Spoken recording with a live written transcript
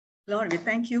Lord, we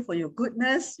thank you for your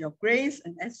goodness, your grace,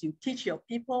 and as you teach your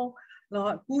people,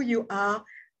 Lord, who you are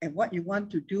and what you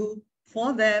want to do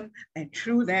for them and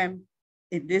through them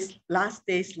in these last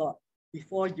days, Lord,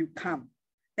 before you come.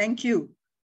 Thank you,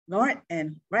 Lord.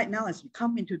 And right now, as we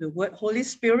come into the word, Holy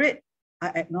Spirit,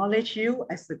 I acknowledge you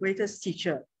as the greatest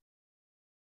teacher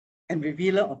and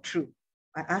revealer of truth.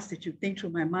 I ask that you think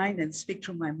through my mind and speak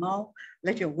through my mouth.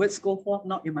 Let your words go forth,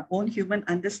 not in my own human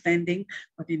understanding,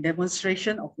 but in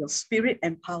demonstration of your spirit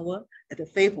and power, that the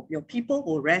faith of your people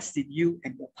will rest in you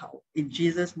and your power. In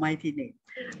Jesus' mighty name.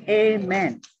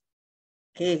 Amen.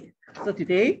 Okay, so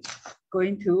today,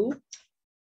 going to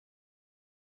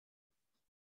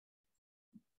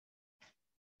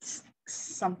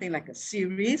something like a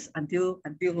series until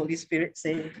Holy Spirit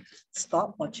say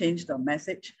stop or change the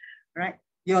message, right?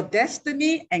 Your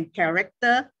destiny and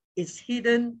character is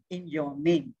hidden in your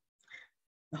name.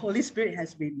 The Holy Spirit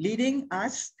has been leading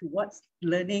us towards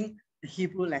learning the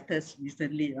Hebrew letters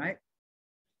recently, right?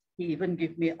 He even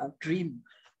gave me a dream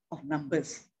of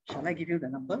numbers. Shall I give you the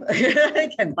number?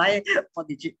 I can buy 4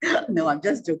 digit. No, I'm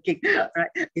just joking, right?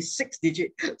 It's 6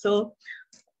 digit. So,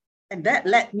 and that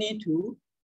led me to,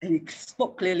 and he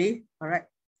spoke clearly, all right,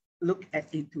 look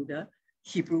into the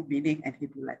Hebrew meaning and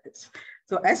Hebrew letters.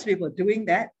 So as we were doing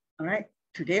that, all right,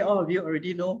 today all of you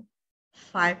already know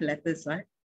 5 letters, right?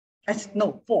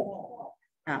 No, 4.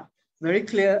 Very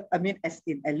clear. I mean, as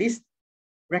in at least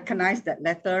recognize that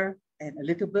letter and a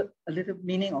little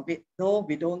meaning of it. Though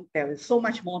we don't, there is so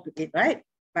much more to it, right?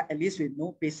 But at least we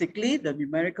know basically the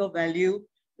numerical value,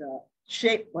 the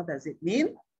shape, what does it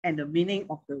mean, and the meaning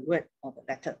of the word or the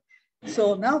letter.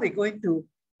 So now we're going to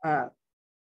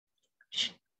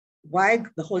why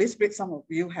the Holy Spirit, some of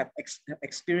you have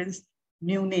experienced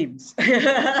new names.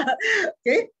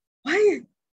 Okay,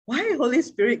 why Holy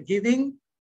Spirit giving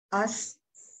us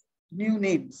new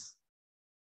names?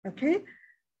 Okay,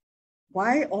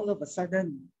 why all of a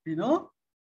sudden, you know?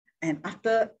 And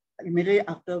immediately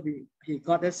after he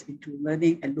got us into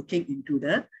learning and looking into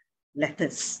the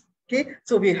letters. Okay,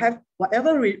 so we have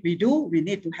whatever we do, we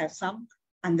need to have some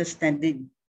understanding.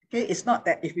 Okay, it's not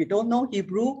that if we don't know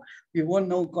Hebrew, we won't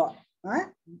know God. Right?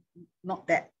 Not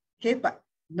that. Okay, but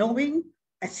knowing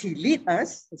as he lead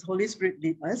us, as Holy Spirit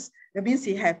lead us, that means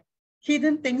he have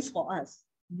hidden things for us,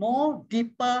 more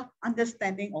deeper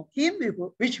understanding of him,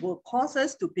 which will cause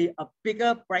us to be a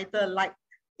bigger, brighter light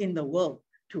in the world,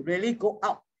 to really go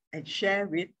out and share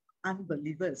with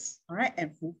unbelievers, all right,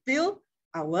 and fulfill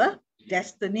our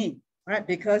destiny, right?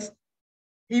 Because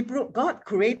God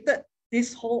created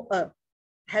this whole earth,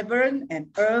 heaven and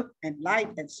earth and light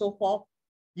and so forth,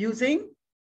 using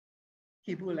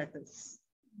Hebrew letters.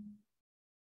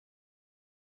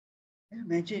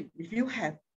 Imagine if you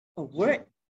have a word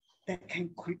that can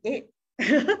create,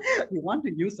 you want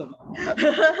to use them,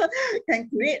 can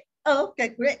create earth,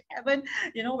 can create heaven,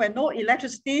 you know, when no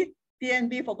electricity,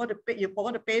 PNB you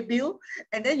forgot to pay bill,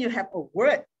 and then you have a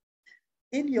word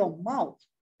in your mouth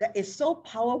that is so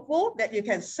powerful that you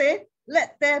can say,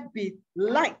 let there be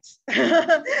light.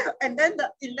 And then the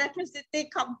electricity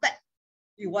come back.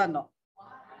 You want not?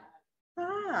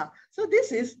 So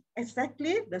this is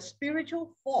exactly the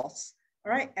spiritual force,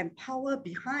 right, and power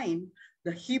behind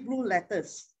the Hebrew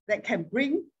letters that can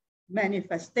bring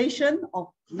manifestation of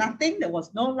nothing. There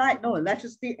was no light, no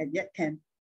electricity, and yet can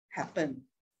happen.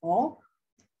 Or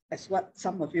as what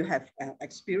some of you have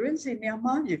experienced in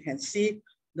Myanmar, you can see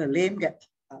the lame get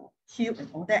healed and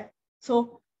all that.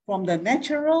 So from the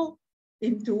natural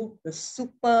into the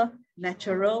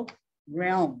supernatural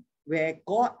realm where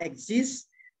God exists,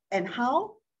 and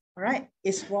how, all right,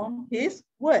 is from his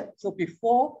word. So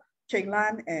before Cheng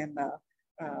Lan and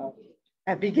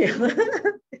Abigail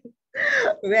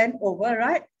went over,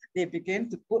 right, they began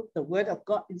to put the word of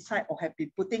God inside, or have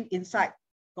been putting inside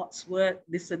God's word,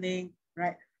 listening,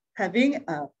 right, having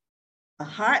a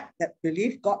heart that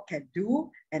believes God can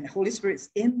do, and the Holy Spirit is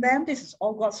in them. This is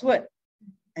all God's word.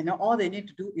 And now all they need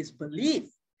to do is believe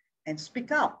and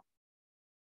speak out,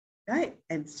 right?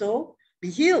 And so be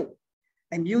healed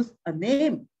and use a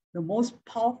name, the most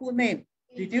powerful name.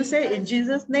 Did you say in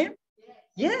Jesus' name?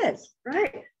 Yes,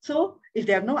 right. So if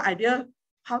they have no idea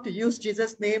how to use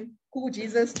Jesus' name, who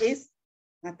Jesus is,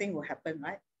 nothing will happen,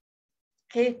 right?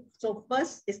 Okay, so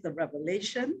first is the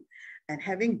revelation and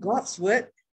having God's word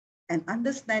and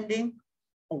understanding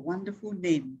a wonderful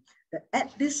name. That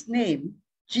at this name,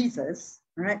 Jesus,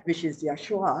 right, which is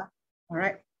Yeshua, all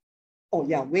right, or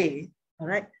Yahweh, all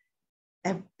right,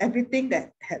 everything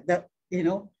that had the, you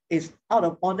know, is out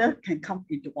of order can come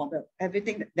into order.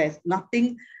 Everything that there's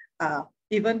nothing,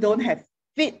 even don't have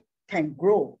feet, can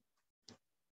grow.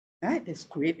 Right? There's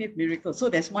creative miracles. So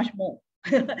there's much more.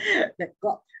 that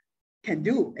God can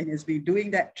do, and has been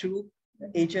doing that through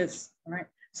the ages. All right.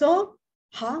 So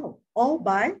how? All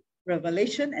by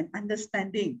revelation and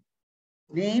understanding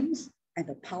names and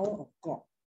the power of God.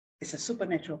 It's a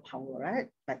supernatural power, right?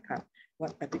 Like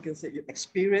what Abigail said, you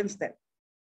experience that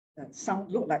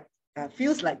sound, look like,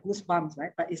 feels like goosebumps,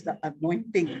 right? But it's the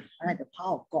anointing, right? The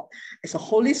power of God. It's the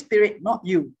Holy Spirit, not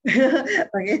you.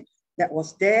 Okay, that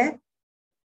was there.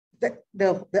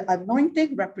 The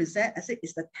anointing represent, I say,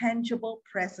 is the tangible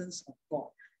presence of God.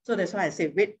 So that's why I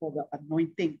say wait for the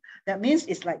anointing. That means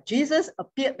it's like Jesus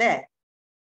appeared there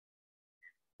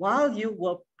while you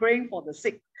were praying for the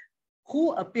sick.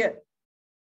 Who appeared?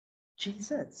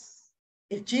 Jesus.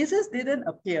 If Jesus didn't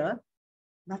appear,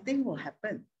 nothing will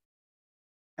happen.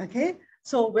 Okay,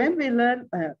 so when we learn,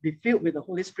 be filled with the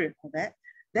Holy Spirit for that,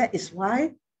 that is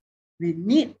why we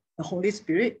need the Holy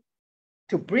Spirit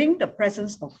to bring the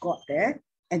presence of God there,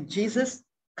 and Jesus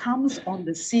comes on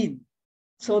the scene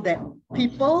so that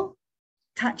people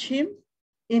touch him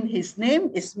in his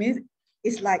name.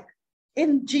 It's like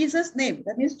in Jesus' name.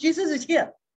 That means Jesus is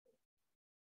here.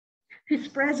 His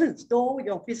presence, though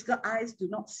your physical eyes do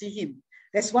not see him.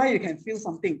 That's why you can feel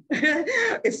something.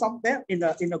 It's something in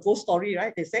a ghost story,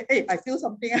 right? They say, hey, I feel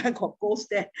something, I got ghost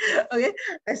there. Okay,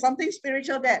 there's something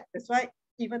spiritual there. That's why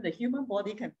even the human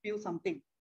body can feel something.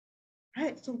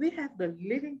 Right? So we have the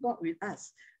living God with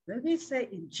us. When we say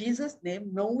in Jesus' name,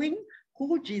 knowing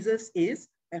who Jesus is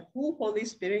and who Holy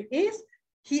Spirit is,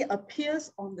 he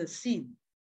appears on the scene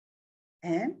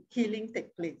and healing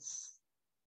takes place.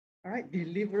 All right,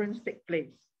 deliverance takes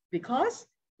place because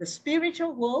the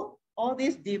spiritual world, all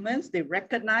these demons, they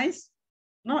recognize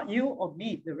not you or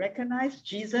me, they recognize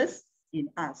Jesus in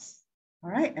us. All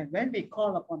right, and when we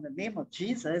call upon the name of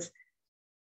Jesus,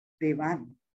 they run.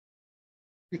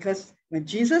 Because when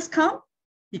Jesus comes,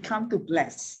 he comes to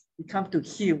bless, he comes to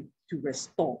heal, to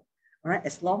restore. All right,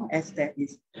 as long as there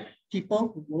is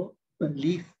people who will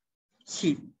believe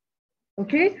him.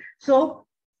 Okay, so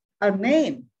a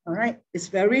name, all right, is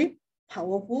very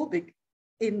powerful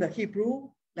in the Hebrew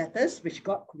letters, which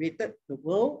God created the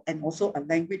world, and also a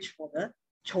language for the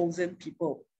chosen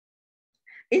people.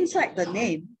 Inside the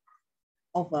name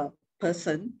of a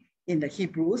person in the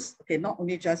Hebrews, okay, not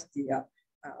only just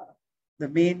the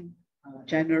main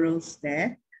generals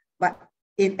there, but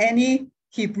in any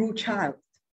Hebrew child,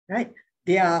 right?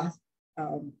 Their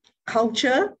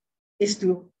culture is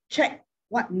to check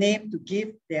what name to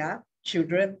give their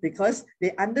children because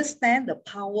they understand the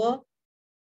power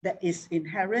that is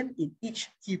inherent in each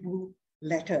Hebrew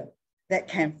letter that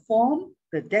can form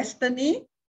the destiny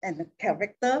and the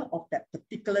character of that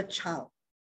particular child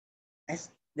as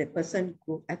the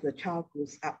child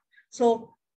grows up.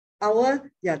 So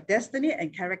your destiny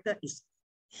and character is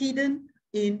hidden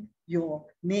in your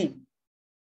name.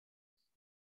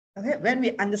 Okay, when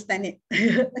we understand it.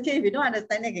 Okay, if we don't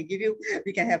understand it,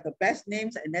 we can have the best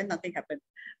names and then nothing happens.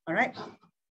 All right.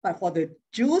 But for the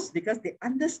Jews, because they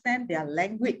understand their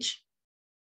language,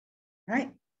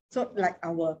 right? So like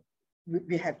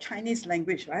we have Chinese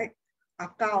language, right?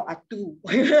 Akao, atu.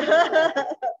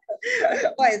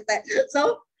 What is that?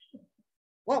 So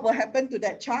what will happen to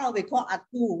that child? We call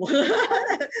atu.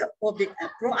 Or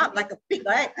grow up like a pig,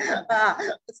 right?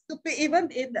 Stupid,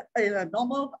 even in a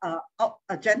normal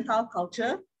a Gentile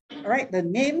culture, right? The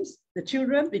names, the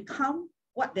children become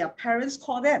what their parents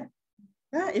call them.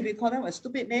 Yeah, if you call them a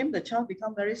stupid name, the child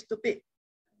becomes very stupid.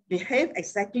 Behave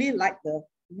exactly like the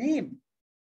name,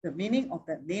 the meaning of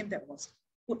that name that was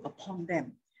put upon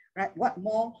them, right? What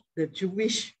more the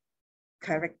Jewish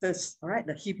characters, all right,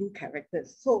 the Hebrew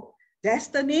characters. So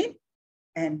destiny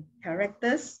and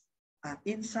characters are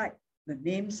inside the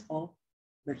names of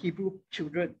the Hebrew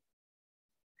children.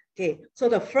 Okay, so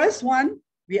the first one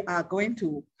we are going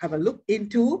to have a look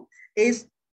into is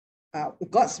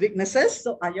God's weaknesses.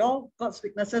 So are y'all God's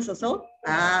weaknesses also?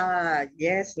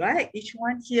 Yes, right. Each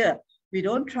one here. We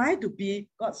don't try to be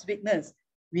God's weakness.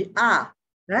 We are,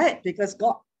 right? Because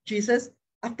God, Jesus,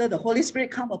 after the Holy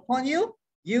Spirit come upon you,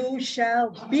 you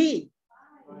shall be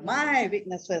my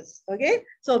weaknesses. Okay?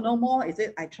 So no more is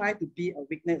it I try to be a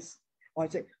weakness. Or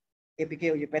is it,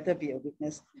 Abigail, you better be a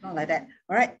witness. Not like that.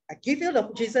 All right.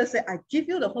 Jesus said, I give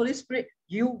you the Holy Spirit.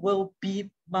 You will be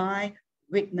my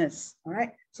witness. All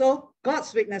right. So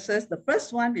God's witnesses, the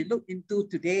first one we look into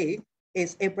today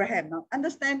is Abraham. Now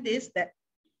understand this, that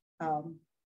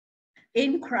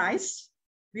in Christ,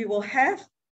 we will have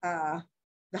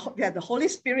the Holy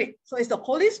Spirit. So it's the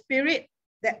Holy Spirit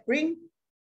that bring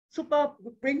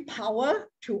power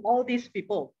to all these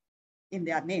people in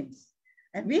their names.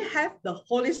 And we have the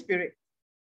Holy Spirit.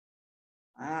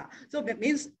 So that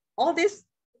means all these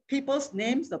people's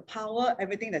names, the power,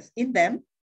 everything that's in them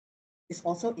is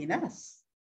also in us.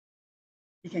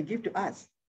 He can give to us.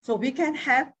 So we can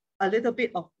have a little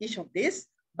bit of each of this,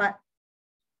 but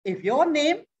if your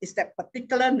name is that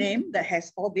particular name that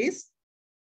has all this,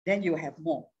 then you have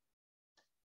more.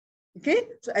 Okay,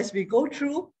 so as we go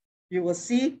through, you will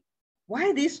see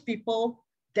why these people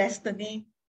destiny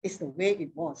is the way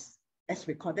it was, as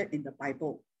recorded in the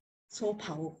Bible. So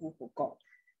powerful for God.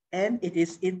 And it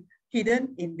is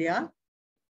hidden in their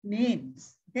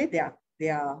names. Okay,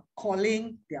 their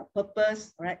calling, their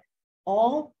purpose, right?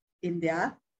 All in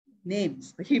their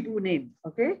names, the Hebrew names.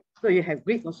 Okay, so you have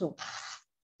Greek also.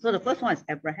 So the first one is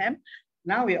Abraham.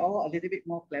 Now we're all a little bit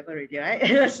more clever already,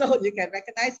 right? So you can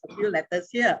recognize a few letters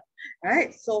here,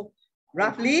 right? So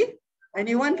roughly,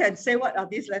 anyone can say what are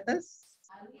these letters?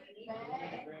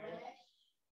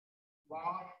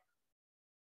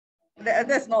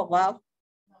 That's not wow.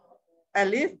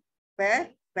 Alif,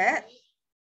 Bet,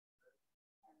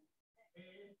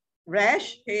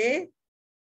 Resh, He,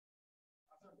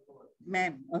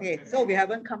 Mem. Okay, so we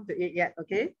haven't come to it yet,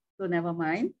 okay? So never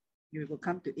mind, you will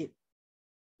come to it.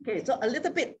 Okay, so a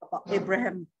little bit about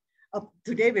Abraham.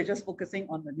 Today we're just focusing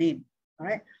on the name, all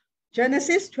right?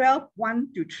 Genesis 12,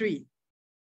 1-3.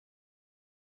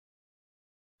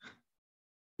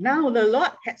 Now the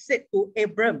Lord had said to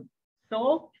Abram,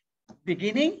 so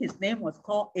beginning his name was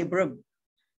called Abram.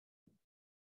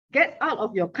 Get out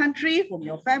of your country, from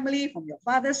your family, from your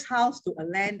father's house to a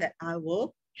land that I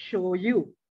will show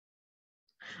you.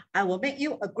 I will make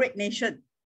you a great nation.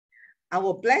 I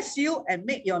will bless you and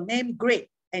make your name great,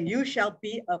 and you shall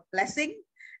be a blessing.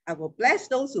 I will bless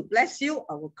those who bless you.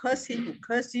 I will curse him who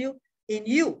curse you. In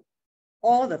you,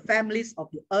 all the families of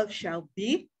the earth shall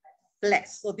be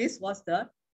blessed. So this was the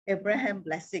Abraham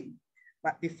blessing.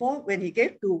 But before, when he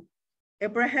gave to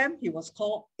Abraham, he was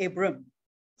called Abram.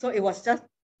 So it was just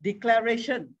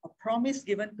declaration, a promise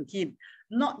given to him,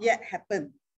 not yet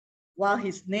happened, while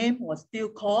his name was still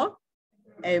called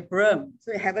Abram.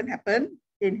 So it haven't happened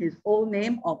in his old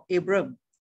name of Abram.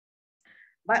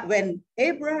 But when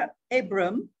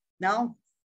Abram, now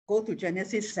go to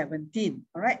Genesis 17,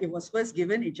 all right? It was first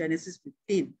given in Genesis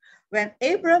 15. When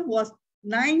Abram was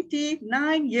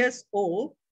 99 years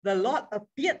old, the Lord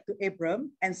appeared to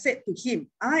Abram and said to him,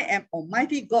 I am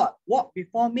Almighty God, walk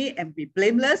before me and be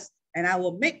blameless, and I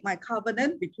will make my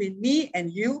covenant between me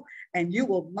and you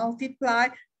will multiply.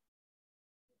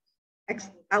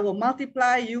 I will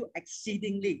multiply you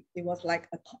exceedingly. It was like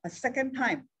a second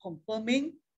time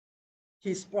confirming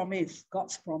his promise,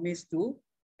 God's promise to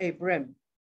Abram.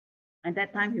 And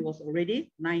that time he was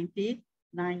already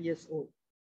 99 years old.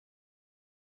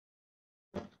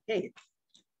 Okay.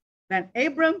 Then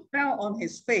Abram fell on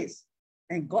his face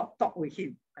and God talked with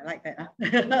him. I like that. Huh?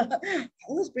 I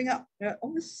always bring up,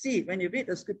 always see when you read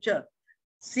the scripture,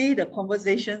 see the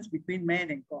conversations between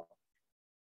man and God.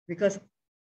 Because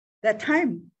that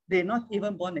time they're not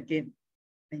even born again.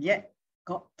 And yet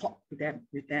God talked to them,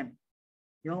 with them.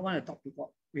 You all want to talk to God,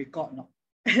 with God, no?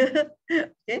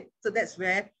 Okay, so that's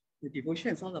where the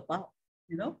devotion is all about,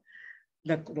 you know,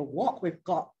 the walk with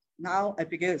God. Now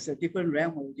Abigail is a different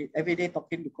realm already, every day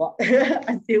talking to God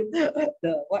until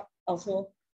the what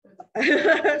also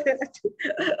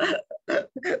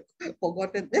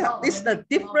forgotten. Yeah, it's a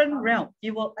different realm.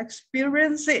 You will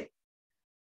experience it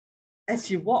as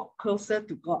you walk closer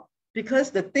to God, because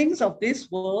the things of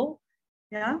this world,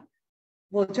 yeah,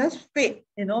 will just fade,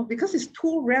 you know, because it's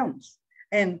two realms,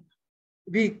 and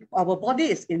our body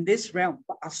is in this realm,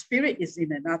 but our spirit is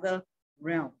in another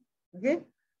realm. Okay,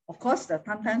 of course,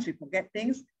 sometimes we forget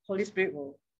things. Holy Spirit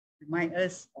will remind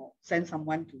us or send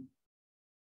someone to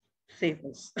save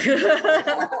us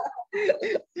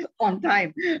on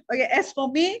time. Okay, as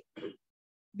for me,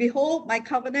 behold, my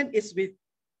covenant is with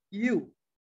you.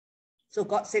 So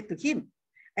God said to him,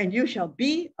 and you shall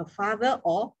be a father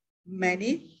of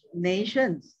many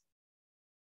nations.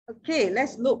 Okay,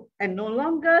 let's look. And no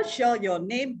longer shall your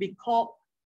name be called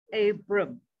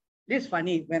Abram. This is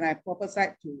funny, when I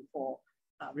prophesied for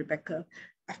Rebecca,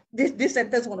 this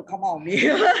sentence want to come out of me.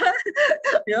 You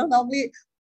know, normally,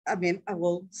 I mean, I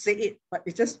will say it, but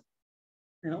it's just,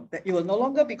 you know, that you will no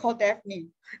longer be called Daphne,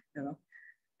 you know.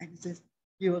 And it says,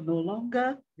 you will no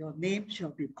longer, your name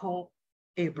shall be called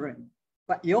Abram,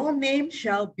 but your name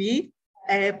shall be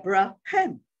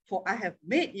Abraham, for I have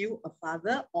made you a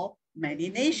father of many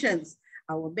nations.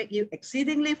 I will make you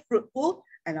exceedingly fruitful,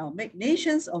 and I'll make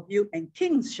nations of you, and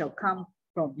kings shall come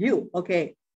from you.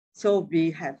 Okay, so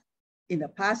we have in the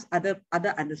past other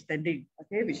understanding,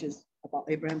 okay, which is about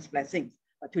Abraham's blessings,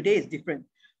 but today is different.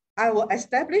 I will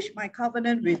establish my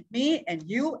covenant with me and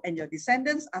you and your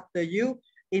descendants after you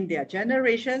in their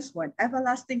generations for an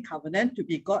everlasting covenant to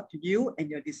be God to you and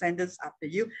your descendants after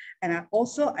you. And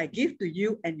I give to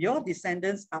you and your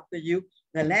descendants after you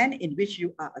the land in which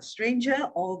you are a stranger,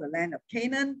 all the land of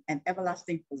Canaan, an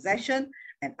everlasting possession,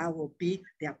 and I will be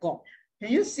their God.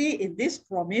 Can you see in this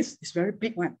promise? It's a very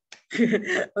big one.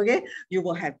 Okay, you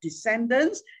will have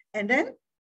descendants, and then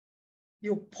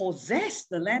you possess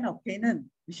the land of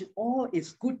Canaan, which is all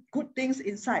its good things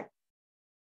inside.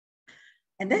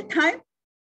 And that time,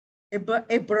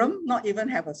 Abram not even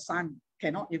have a son,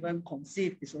 cannot even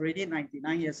conceive. He's already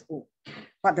 99 years old.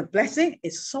 But the blessing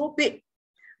is so big.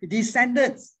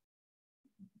 Descendants.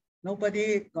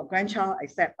 Nobody got grandchild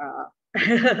except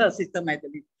Sister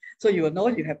Madeline. So you will know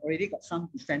you have already got some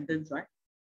descendants, right?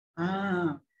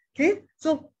 Okay.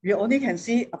 So you only can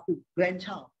see up to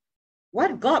grandchild.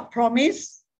 What God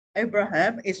promised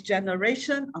Abraham is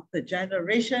generation after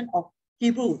generation of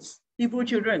Hebrew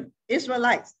children,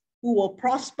 Israelites, who will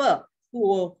prosper, who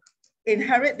will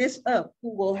inherit this earth,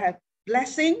 who will have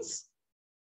blessings,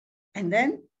 and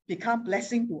then become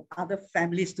blessing to other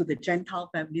families, to the Gentile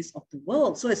families of the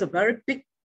world. So it's a very big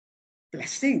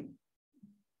blessing.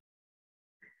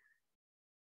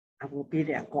 I will be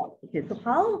their God. Okay, so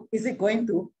how is it going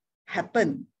to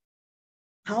happen?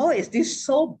 How is this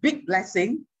so big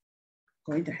blessing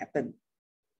going to happen?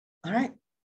 All right,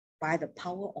 by the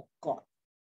power of God,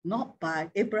 not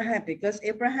by Abraham, because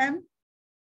Abraham,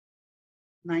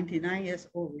 99 years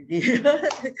old already,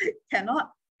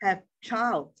 cannot have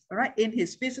child, all right? In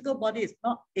his physical body, is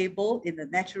not able in the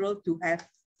natural to have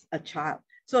a child.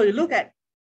 So you look at,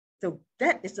 so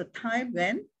that is the time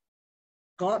when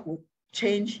God will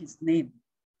change his name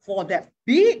for that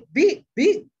big,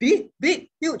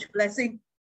 huge blessing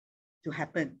to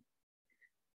happen.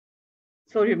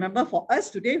 So remember, for us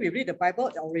today, we read the Bible,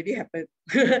 it already happened.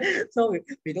 So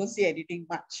we don't see anything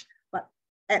much. But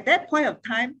at that point of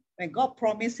time, when God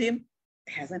promised him,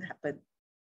 it hasn't happened.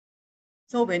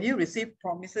 So when you receive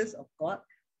promises of God,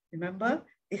 remember,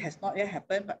 it has not yet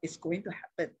happened, but it's going to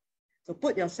happen. So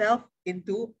put yourself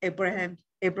into Abraham's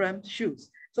shoes.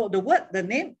 So the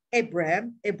name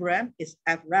Abraham is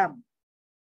Avram.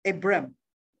 Abram.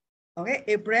 Okay,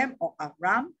 Abram or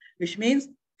Avram, which means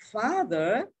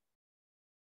father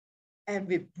and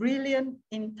with brilliant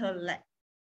intellect.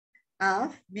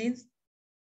 Av means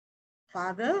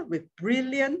father with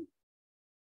brilliant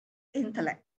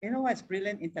intellect. You know what's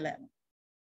brilliant intellect?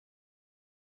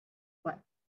 What?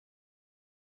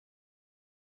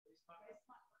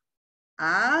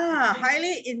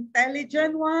 Highly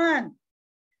intelligent one.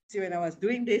 See, when I was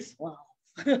doing this, wow,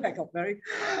 I got very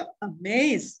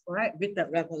amazed, right, with the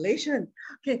revelation.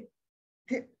 Okay,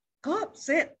 God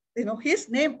said, you know, his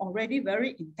name already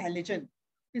very intelligent.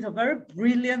 He's a very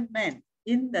brilliant man.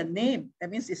 In the name, that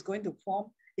means it's going to form,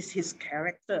 is his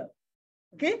character.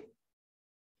 Okay?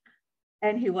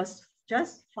 And he was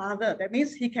just father. That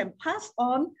means he can pass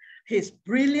on his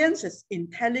brilliance, his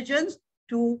intelligence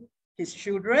to his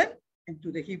children and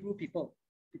to the Hebrew people,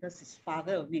 because his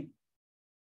father only.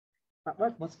 But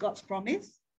what was God's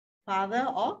promise? Father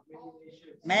of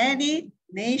many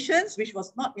nations, which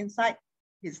was not inside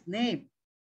his name.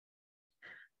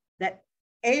 That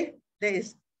there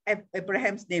is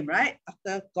Abraham's name, right?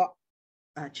 After God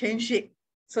changed it.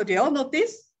 So do you all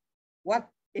notice what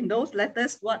in those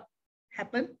letters, what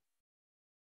happened?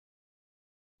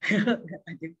 I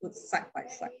didn't put side by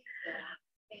side.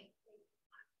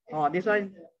 Oh, this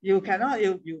one, you cannot,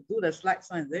 you do the slides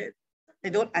one, is it? They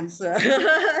don't answer.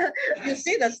 You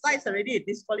see the slides already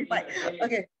disqualified.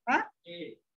 Okay, huh?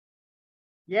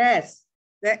 Yes,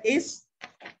 there is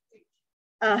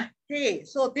hey,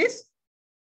 so this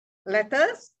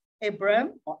letters,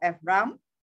 Abram or Avram,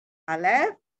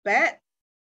 Aleph, Bet,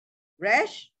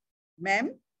 Resh,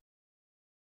 Mem,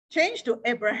 change to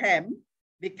Abraham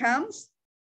becomes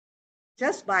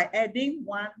just by adding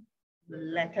one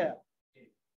letter.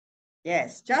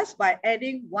 Yes, just by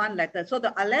adding one letter. So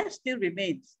the Aleph still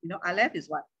remains. You know, Aleph is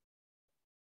what?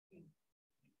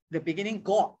 The beginning,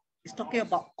 God. It's talking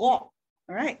about God.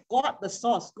 All right, God the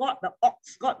source, God the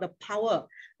ox, God the power.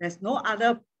 There's no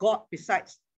other God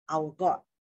besides our God,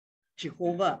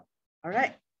 Jehovah. All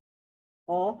right,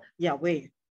 or Yahweh.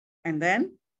 And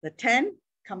then the 10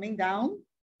 coming down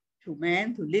to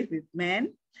man, to live with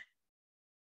man.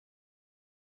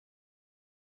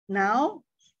 Now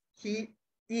he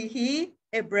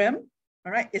Abram,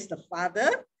 all right, is the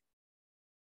father.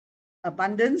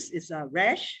 Abundance is a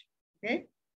Resh, okay,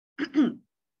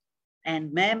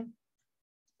 and Mem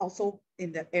also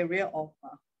in the area of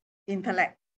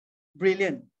intellect,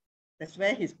 brilliant. That's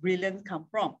where his brilliance come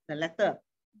from, the letter.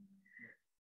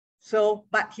 So,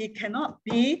 but he cannot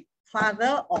be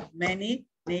father of many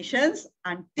nations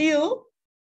until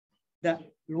the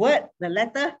word, the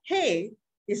letter He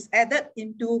is added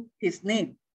into his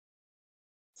name.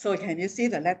 So can you see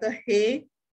the letter He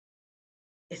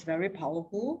is very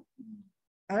powerful?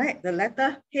 All right, the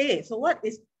letter He. So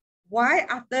why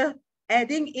after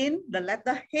adding in the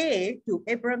letter He to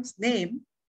Abram's name,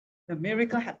 the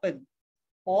miracle happened?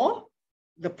 Or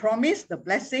the promise, the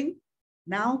blessing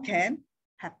now can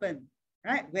happen,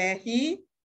 right? Where he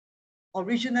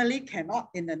originally cannot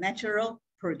in the natural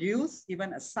produce,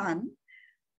 even a son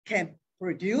can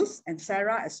produce, and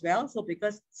Sarah as well. So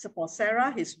because for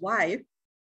Sarah, his wife,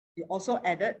 God also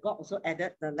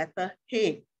added the letter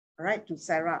He, right, to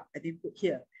Sarah. I didn't put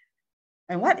here.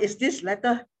 And what is this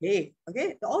letter He?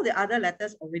 Okay, all the other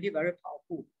letters already very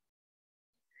powerful.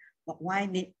 But why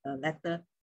need a letter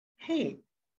He?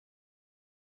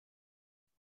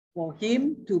 For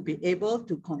him to be able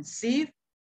to conceive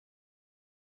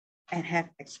and have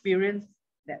experienced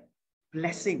that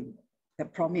blessing, the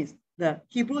promise. The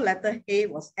Hebrew letter He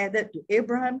was added to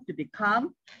Abraham to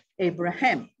become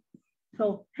Abraham.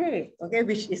 So He, okay,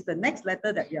 which is the next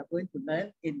letter that we are going to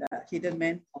learn in the Hidden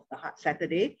Man of the Heart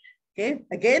Saturday. Okay,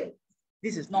 again,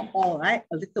 this is not all, right?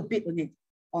 A little bit only.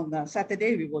 On the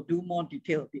Saturday, we will do more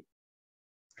detailed bit.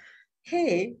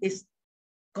 He is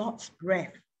God's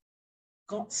breath,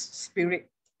 God's spirit.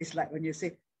 It's like when you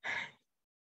say,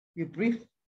 you breathe,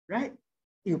 right?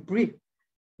 You breathe.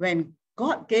 When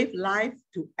God gave life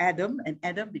to Adam and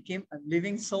Adam became a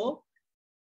living soul,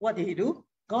 what did he do?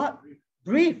 God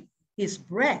breathed his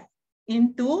breath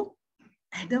into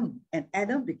Adam and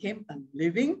Adam became a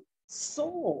living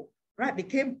soul, right?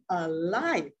 Became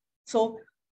alive. So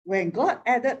when God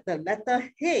added the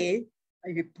letter He,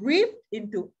 he breathed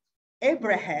into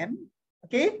Abraham,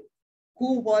 okay,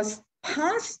 who was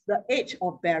past the age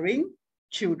of bearing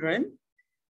children,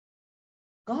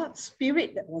 God's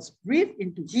spirit that was breathed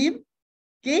into him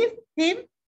gave him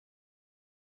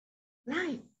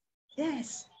life.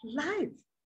 Yes, life.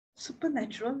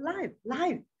 Supernatural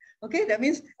life. Okay, that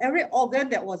means every organ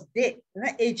that was dead,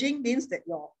 right? Aging means that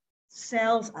your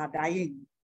cells are dying.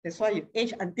 That's why you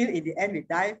age until in the end we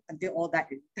die until all die.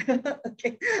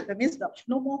 Okay, that means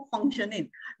no more functioning,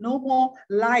 no more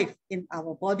life in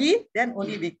our body. Then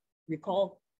only we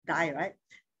call die, right?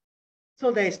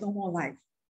 So there is no more life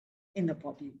in the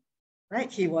body,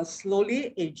 right? He was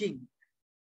slowly aging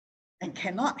and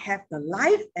cannot have the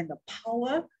life and the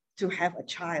power to have a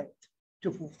child,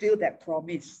 to fulfill that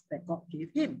promise that God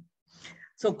gave him.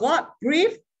 So God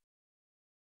breathed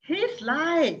his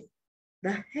life,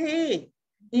 the He,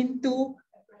 into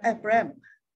Abraham,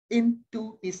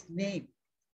 into his name.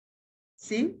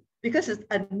 See, because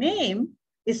a name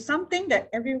is something that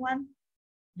everyone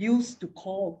used to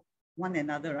call one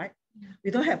another, right?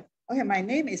 We don't have, okay, my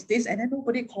name is this, and then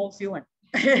nobody calls you one.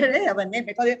 They have a name,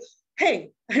 they call you,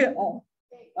 Hey, or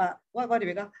what do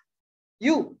we call?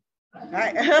 You,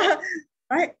 right?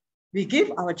 Right? We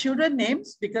give our children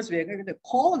names because we're going to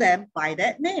call them by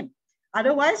that name.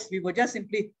 Otherwise, we will just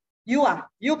simply, you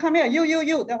come here,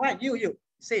 you, then what, you.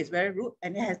 Say it's very rude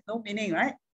and it has no meaning,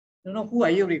 right? You know, who are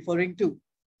you referring to?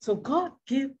 So God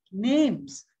gave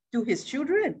names to his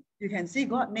children. You can see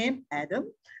God named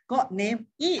Adam, God named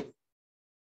Eve.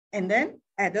 And then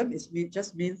Adam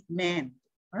just means man,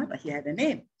 right? But he had a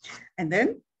name. And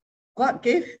then God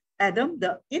gave Adam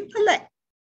the intellect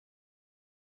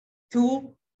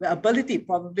to the ability.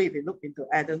 Probably if you look into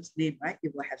Adam's name, right,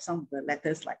 it will have some of the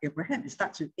letters like Abraham. It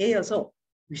starts with A also,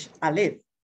 which Aleph.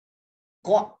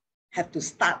 God have to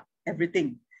start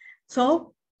everything.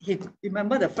 So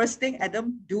remember the first thing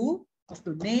Adam do was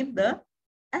to name the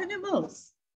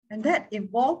animals. And that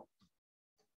involved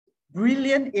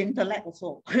brilliant intellect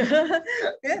also. Can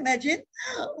you imagine?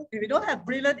 If you don't have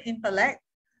brilliant intellect,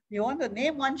 you want to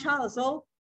name one child also,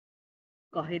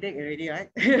 got headache already, right?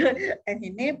 And he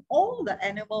named all the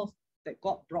animals that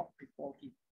God brought before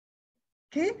him.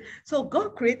 Okay, so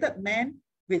God created man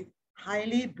with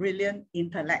highly brilliant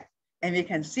intellect. And we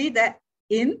can see that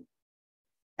in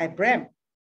Abraham.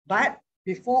 But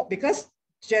because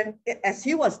as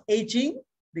he was aging,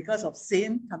 because of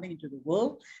sin coming into the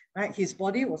world, right, his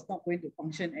body was not going to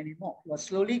function anymore. He was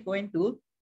slowly going to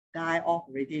die off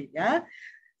already, yeah?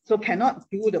 So cannot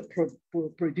do the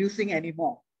producing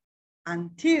anymore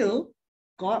until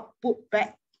God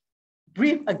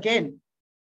breathe again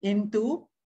into,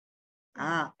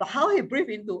 but how he breathed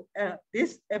into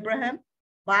this Abraham?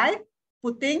 By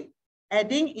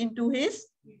adding into his,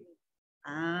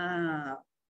 a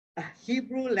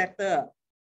Hebrew letter.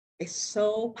 Is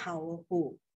so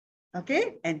powerful.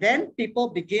 Okay, and then people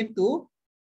begin to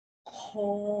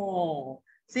call.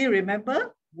 See,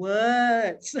 remember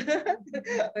words.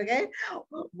 Okay,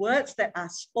 words that are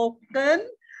spoken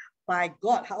by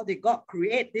God. How did God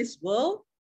create this world?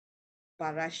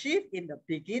 Barashit, in the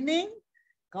beginning,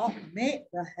 God made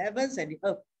the heavens and the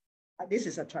earth. This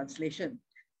is a translation.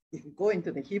 If you go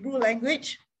into the Hebrew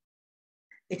language,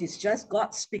 it is just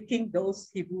God speaking those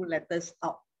Hebrew letters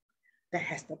out that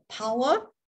has the power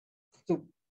to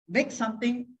make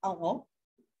something out of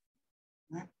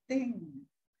nothing.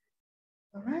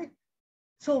 All right.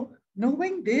 So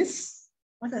knowing this,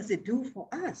 what does it do for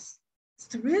us? It's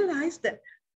to realize that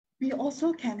we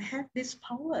also can have this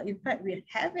power. In fact, we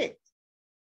have it.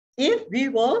 If we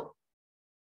will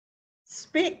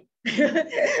speak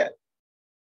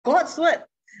God's word,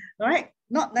 right?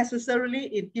 Not necessarily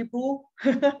in Hebrew,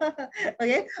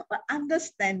 okay, but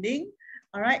understanding,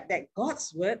 all right, that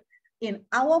God's word in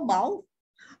our mouth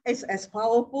is as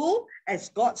powerful as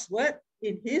God's word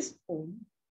in his own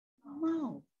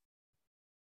mouth.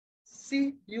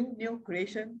 See, new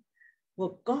creation.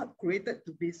 Well, God created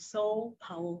to be so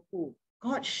powerful.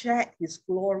 God shared his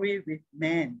glory with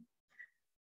man.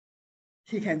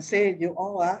 He can say, you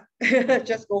all are,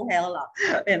 just go hell,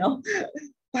 you know.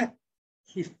 But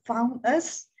he found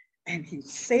us and he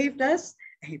saved us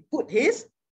and he put his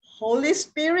Holy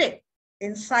Spirit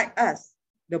inside us,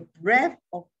 the breath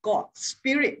of God,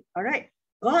 spirit, all right?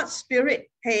 God's spirit,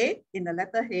 hey, in the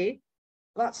letter hey,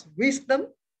 God's wisdom,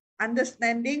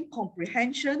 understanding,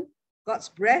 comprehension. God's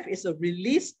breath is a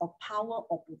release of power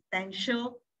or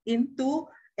potential into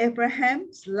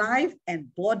Abraham's life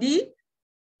and body,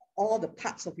 all the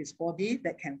parts of his body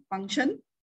that can function.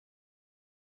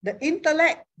 The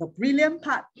intellect, the brilliant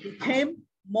part, became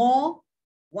more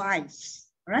wise,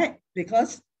 right?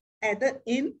 Because added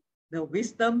in the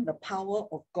wisdom, the power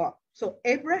of God. So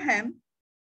Abraham,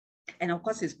 and of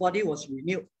course his body was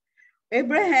renewed.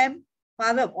 Abraham,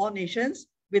 father of all nations,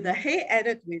 with the hey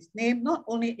added to his name, not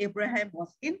only Abraham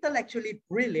was intellectually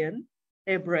brilliant,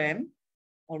 Abraham,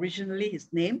 originally his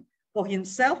name, for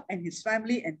himself and his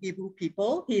family and Hebrew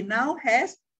people, he now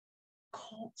has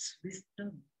God's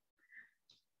wisdom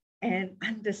and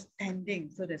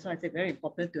understanding. So that's why I say very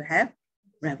important to have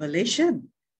revelation,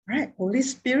 right? Holy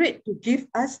Spirit to give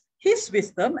us his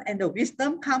wisdom, and the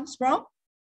wisdom comes from,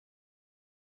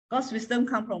 God's wisdom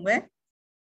comes from where?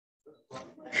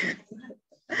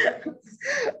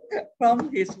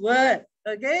 From his word,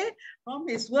 okay? From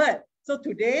his word. So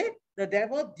today, the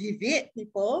devil deviate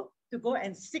people to go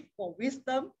and seek for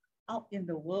wisdom out in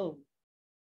the world,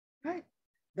 right?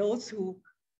 Those who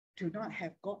do not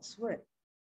have God's word,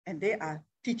 and they are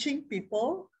teaching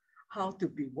people how to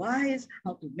be wise,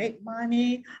 how to make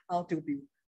money, how to be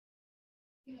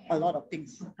a lot of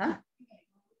things. Huh?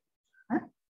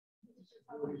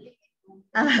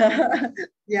 Huh?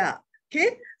 Yeah,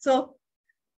 okay? So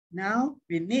now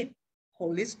we need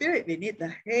Holy Spirit, we need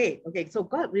the hey. Okay, so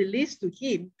God released to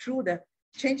him through the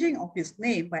changing of his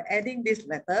name by adding this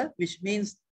letter, which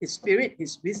means his spirit,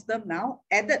 his wisdom now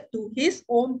added to his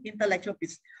own intellectual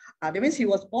piece. That means he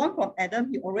was born from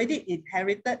Adam, he already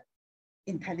inherited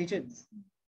intelligence.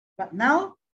 But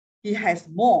now he has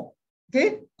more,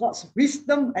 okay? God's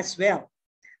wisdom as well.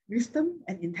 Wisdom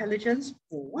and intelligence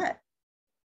for what?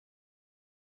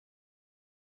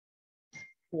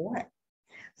 For what?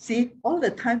 See, all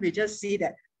the time we just see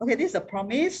that, okay, this is a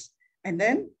promise, and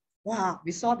then, wow,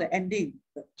 we saw the ending.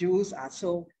 The Jews are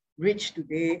so rich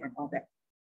today and all that.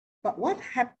 But what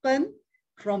happened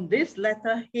from this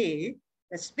letter hey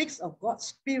that speaks of God's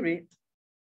spirit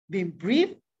being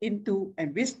breathed into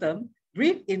and wisdom,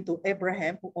 breathed into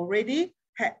Abraham, who already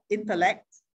had intellect,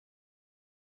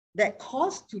 that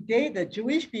caused today the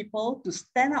Jewish people to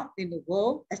stand out in the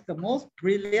world as the most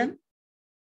brilliant,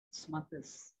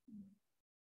 smartest,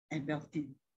 and wealthy.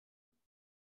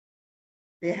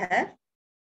 They have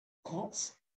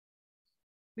God's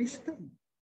wisdom.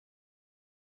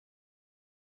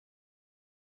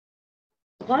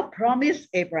 God promised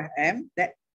Abraham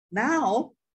that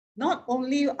now, not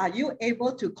only are you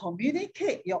able to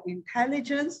communicate your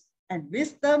intelligence and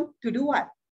wisdom to do what?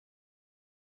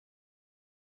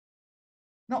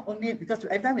 Not only because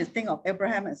every time we think of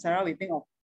Abraham and Sarah, we think of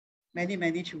many,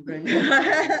 many children.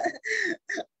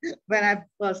 When I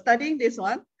was studying this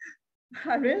one,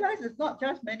 I realized it's not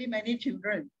just many, many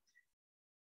children.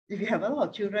 If you have a lot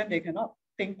of children, they cannot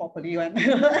think properly.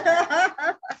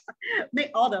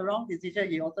 Make all the wrong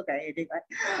decisions, you also get headache,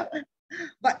 right?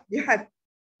 But you have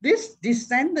these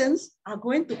descendants are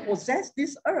going to possess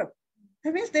this earth.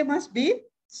 That means they must be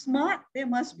smart, they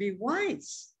must be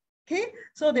wise. Okay,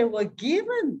 so they were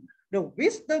given the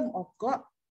wisdom of God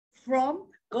from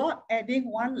God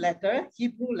adding one letter,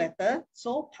 Hebrew letter,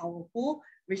 so powerful,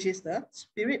 which is the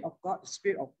Spirit of God, the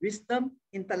Spirit of wisdom,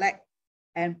 intellect,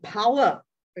 and power.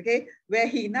 Okay, where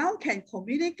he now can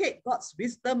communicate God's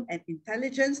wisdom and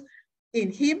intelligence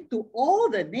in him to all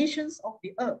the nations of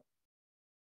the earth,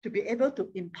 to be able to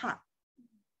impart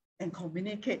and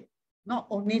communicate not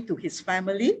only to his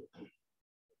family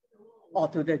or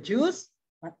to the Jews,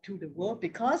 but to the world,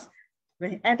 because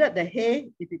when he added the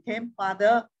hey, he became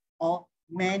father of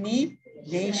many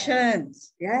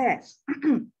nations. Yes.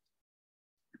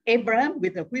 Abraham,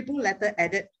 with the Hebrew letter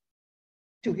added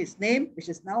to his name, which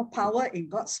is now power in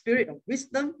God's spirit of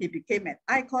wisdom, he became an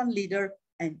icon, leader,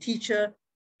 and teacher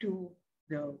to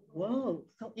the world.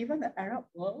 So even the Arab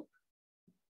world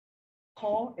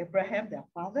call Abraham their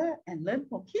father and learn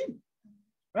from him,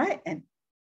 right? And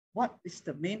what is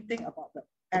the main thing about the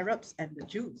Arabs and the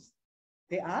Jews?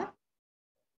 They are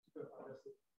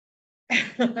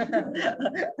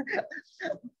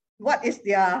what is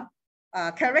their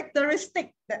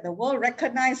characteristic that the world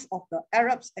recognizes of the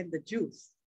Arabs and the Jews?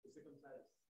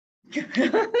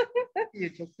 You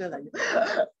just feel like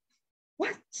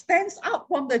what stands out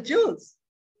from the Jews?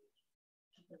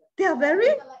 They are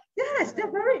very, yes,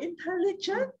 they're very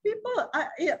intelligent people.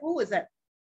 Who was that?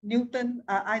 Newton,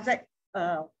 Isaac,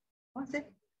 what's it?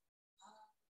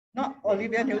 Not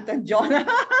Olivia Newton-John.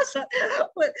 So,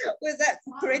 who is that?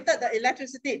 Who created the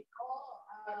electricity?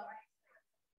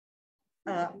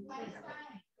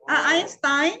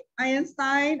 Einstein,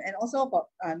 and also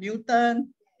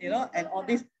Newton, you know, and all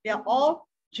this. They are all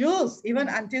Jews, even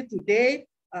until today.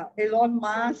 Elon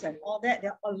Musk and all that.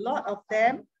 There are a lot of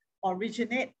them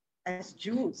originate as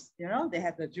Jews. You know, they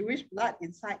have the Jewish blood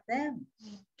inside them.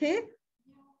 Okay,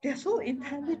 they're so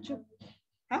intelligent.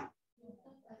 Huh?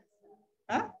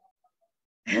 Huh?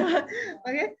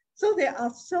 Okay, so they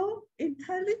are so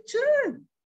intelligent.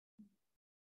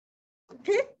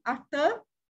 Okay,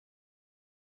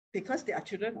 because they are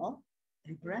children of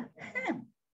Abraham.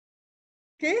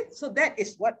 Okay, so that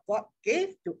is what God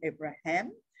gave to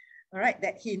Abraham. All right,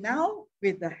 that he now,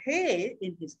 with the hey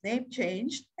in his name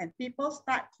changed, and people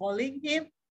start calling him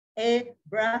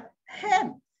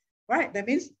Abraham. Right, that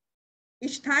means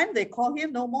each time they call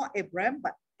him no more Abraham,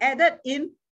 but added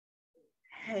in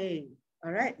hey.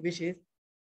 All right, which is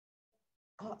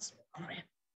God's breath,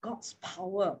 God's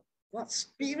power, God's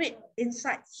spirit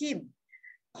inside him,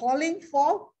 calling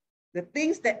for the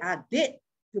things that are dead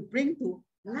to bring to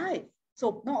life.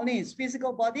 So not only his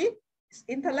physical body, his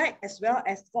intellect, as well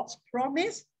as God's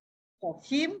promise for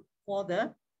him, for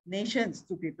the nations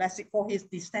to be blessed, for his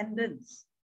descendants.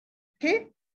 Okay,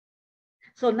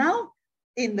 so now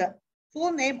in the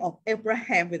full name of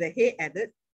Abraham with a hey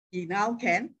added, he now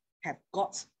can have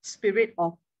God's spirit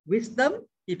of wisdom.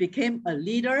 He became a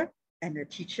leader and a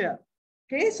teacher.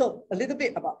 Okay, so a little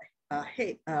bit about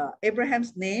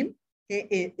Abraham's name.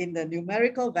 Okay, in the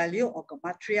numerical value of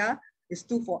Gematria is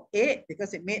 248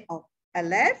 because it made of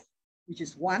Aleph, which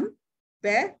is 1,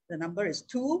 Beth, the number is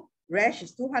 2, Resh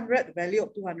is 200, the value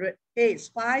of 200, He is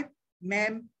 5,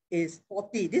 Mem is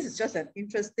 40. This is just an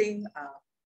interesting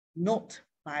note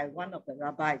by one of the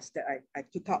rabbis that I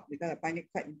took out because I find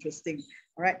it quite interesting.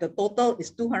 All right, the total is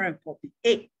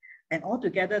 248, and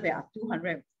altogether there are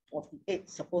 248,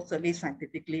 supposedly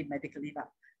scientifically, medically, but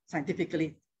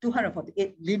scientifically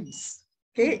 248 limbs.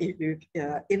 Okay,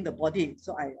 in the body.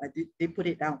 So I did put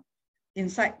it down.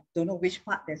 Inside, don't know which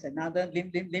part, there's another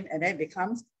limb, and then it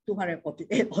becomes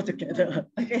 248 altogether.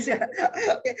 Okay,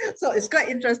 so it's quite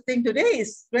interesting. Today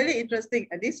is really interesting.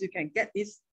 At least you can get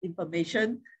this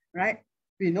information, right?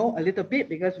 We know a little bit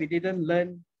because we didn't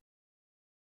learn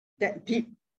that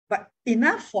deep, but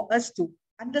enough for us to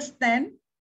understand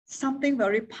something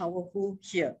very powerful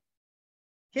here.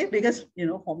 Okay, because, you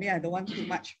know, for me, I don't want too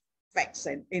much facts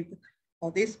and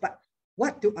all this, but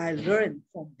what do I learn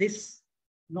from this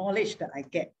knowledge that I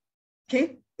get?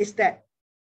 Okay, is that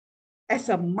as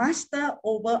a master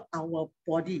over our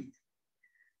body,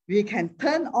 we can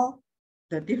turn off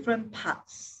the different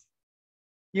parts.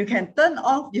 You can turn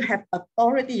off, you have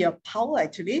authority, your power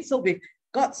actually. So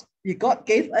God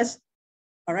gave us,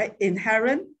 all right,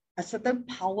 inherent, a certain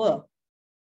power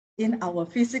in our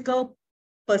physical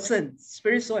person,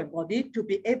 spirit, soul, and body to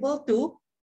be able to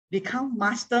become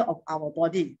master of our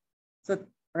body. So,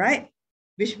 right,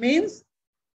 which means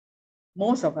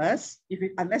most of us,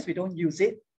 unless we don't use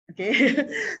it, okay,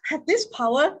 have this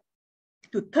power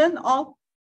to turn off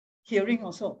hearing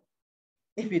also.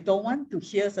 If we don't want to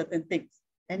hear certain things.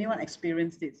 Anyone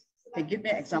experience this? Can give me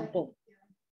an example?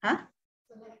 Huh?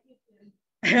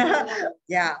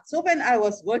 Yeah. So when I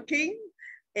was working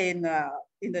in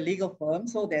the legal firm,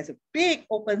 so there's a big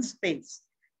open space,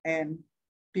 and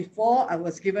before I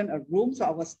was given a room, so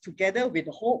I was together with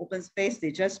the whole open space.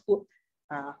 They just put,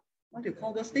 what do you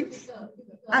call those things?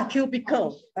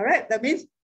 Cubicle. All right, that means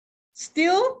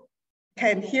still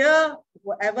can hear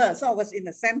whatever. So I was in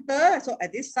the center. So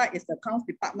at this side is the accounts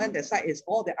department. The side is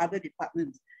all the other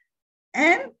departments.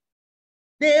 And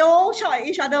they all shout at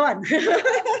each other one.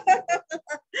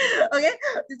 Okay,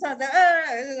 this one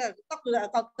talk to the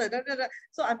accountant.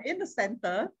 So I'm in the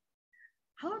center.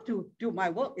 How to do my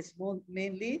work is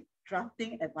mainly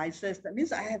drafting advices. That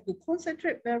means I have to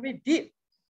concentrate very deep,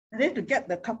 and then to get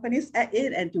the companies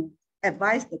in and to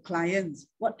advise the clients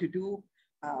what to do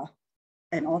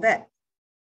and all that.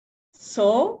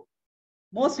 So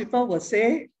most people will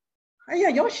say, "Yeah,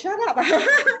 you shut up."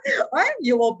 Right?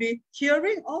 You will be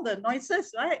hearing all the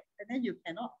noises, right? And then you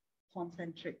cannot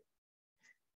concentrate.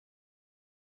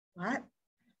 Right?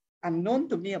 Unknown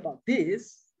to me about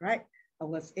this, right? I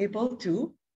was able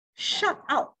to shut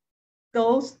out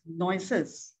those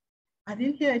noises. I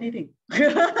didn't hear anything.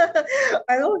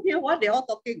 I don't hear what they're all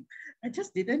talking. I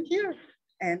just didn't hear.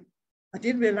 And I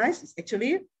didn't realize it's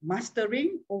actually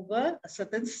mastering over a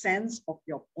certain sense of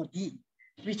your body,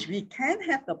 which we can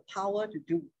have the power to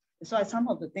do. So some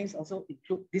of the things also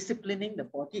include disciplining the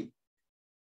body,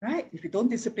 right? If you don't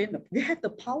discipline, we have the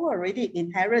power already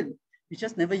inherent. We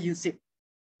just never use it.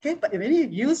 Okay, but when you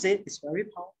use it, it's very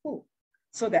powerful,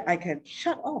 so that I can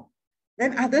shut off.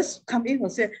 Then others come in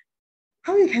and say,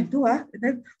 "How you can do And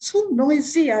then so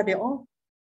noisy they all."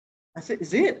 I said,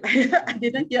 "Is it?" I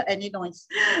didn't hear any noise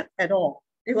at all.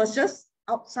 It was just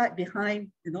outside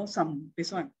behind,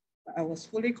 this one. I was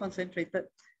fully concentrated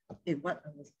in what I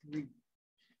was doing.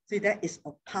 See, that is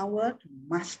a power to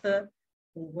master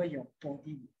over your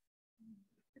body,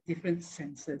 different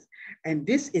senses. And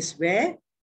this is where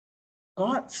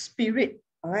God's Spirit,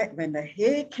 all right, when the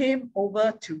hay came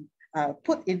over to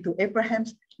put into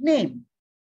Abraham's name,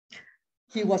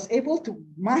 he was able to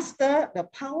master the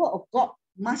power of God,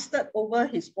 mastered over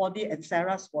his body and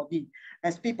Sarah's body.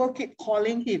 As people keep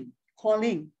calling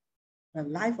the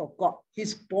life of God,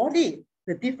 his body,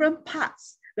 the different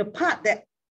parts, the part that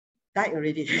died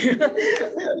already,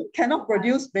 cannot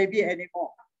produce baby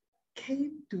anymore,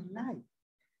 came to life.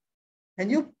 Can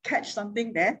you catch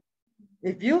something there?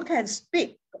 If you can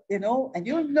speak, and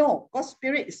God's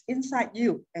Spirit is inside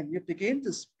you, and you begin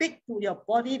to speak to your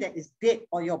body that is dead,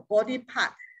 or your body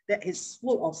part that is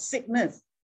full of sickness,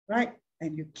 right?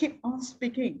 And you keep on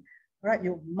speaking, right?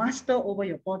 You master over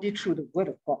your body through the word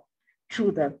of God,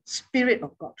 through the Spirit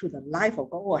of God, through the life of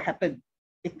God. What will happen?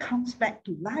 It comes back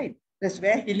to life. That's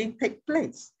where healing takes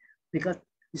place, because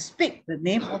you speak the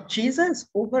name of Jesus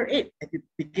over it, and you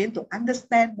begin to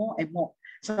understand more and more.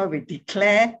 So we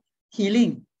declare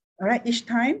healing. All right, each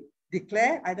time,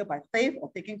 declare either by faith or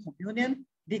taking communion,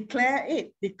 declare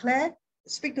it,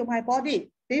 speak to my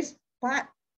body, this part,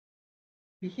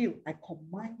 be healed. I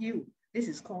command you. This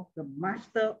is called the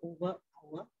master over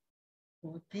our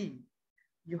body.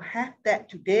 You have that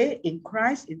today in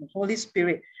Christ, in the Holy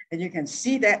Spirit, and you can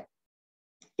see that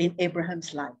in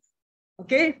Abraham's life.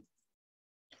 Okay?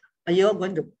 Are you all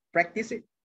going to practice it?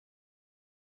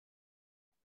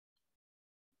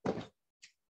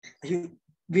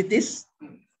 With this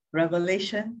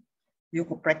revelation, you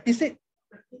could practice it.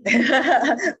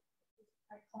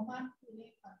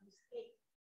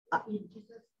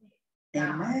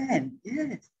 Amen.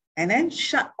 Yes. And then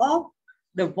shut off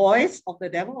the voice of the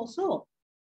devil also.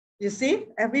 You see,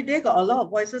 every day got a lot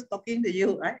of voices talking to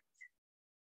you, right?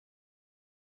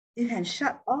 You can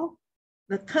shut off,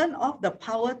 turn off the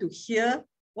power to hear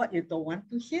what you don't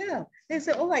want to hear. They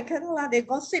say, "Oh, I cannot, they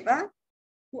gossip."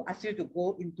 Who asked you to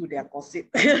go into their gossip?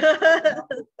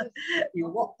 You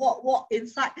walk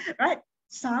inside, right?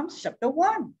 Psalms chapter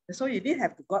 1. So you did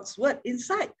have God's word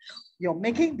inside. You're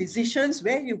making decisions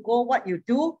where you go, what you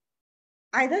do.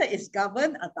 Either it's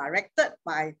governed or directed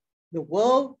by the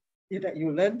world that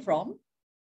you learn from,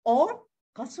 or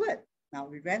God's word. Now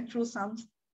we went through Psalms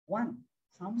 1.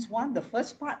 Psalms 1, the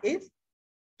first part is,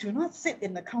 do not sit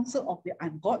in the counsel of the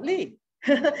ungodly.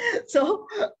 So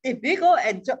if we go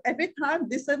and every time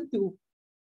listen to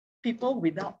people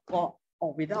without God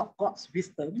or without God's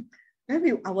wisdom,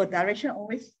 then our direction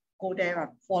always go there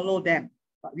and follow them.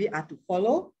 But we are to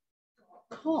follow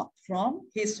God from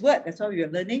his word. That's why we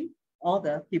are learning all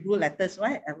the Hebrew letters,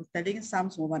 right? I was telling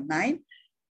Psalms 119.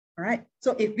 All right.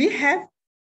 So if we have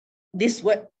this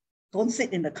word, don't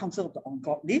sit in the counsel of the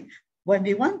ungodly, when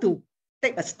we want to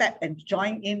take a step and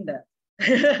join in the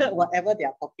whatever they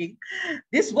are talking,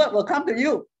 this word will come to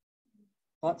you.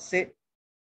 God said,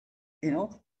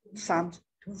 Psalms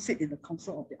Don't sit in the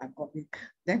council of the ungodly.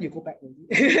 Then you go back only.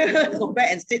 Go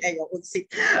back and sit at your own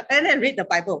seat and then read the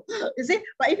Bible. You see,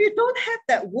 but if you don't have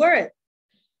that word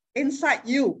inside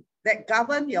you that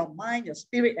govern your mind, your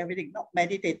spirit, everything, not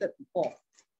meditated before,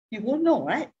 you won't know,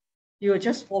 right? You will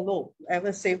just follow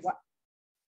whoever say what.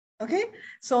 Okay,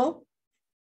 so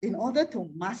in order to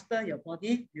master your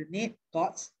body, you need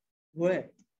God's word,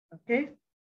 okay,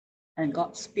 and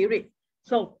God's spirit.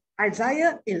 So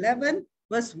Isaiah 11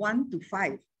 verse 1 to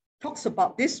 5 talks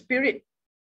about this spirit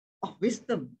of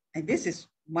wisdom. And this is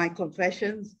my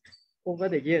confessions over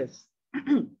the years.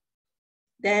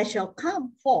 There shall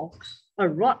come forth a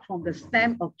rod from the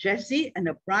stem of Jesse, and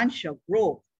a branch shall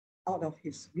grow out of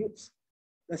his roots.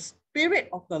 The spirit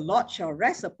of the Lord shall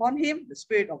rest upon him, the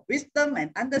spirit of wisdom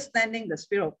and understanding, the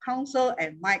spirit of counsel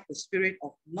and might, the spirit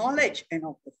of knowledge and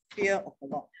of the fear of the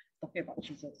Lord. Talking about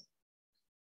Jesus.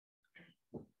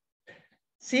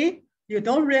 See, you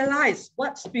don't realize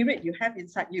what spirit you have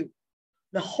inside you.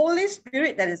 The Holy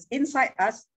Spirit that is inside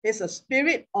us is a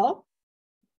spirit of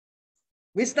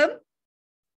wisdom,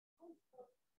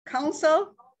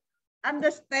 counsel,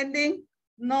 understanding,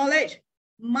 knowledge,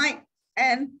 might,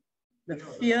 and the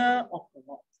fear of the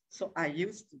Lord. So I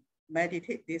used to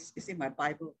meditate this. It's in my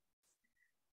Bible.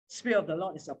 Spirit of the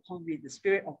Lord is upon me. The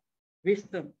spirit of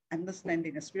wisdom,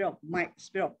 understanding, the spirit of might, the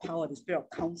spirit of power, the spirit of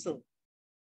counsel,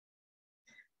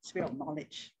 spirit of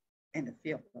knowledge, and the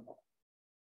fear of the Lord.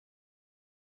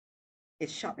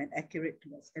 It's sharp and accurate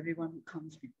towards everyone who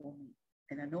comes before me.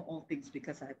 And I know all things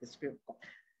because I have the Spirit of God.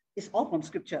 It's all from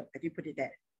scripture. I didn't put it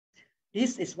there.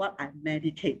 This is what I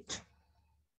meditate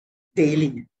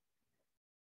daily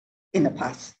in the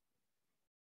past.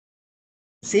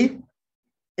 See,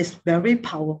 it's very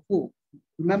powerful.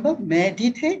 Remember,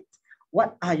 meditate.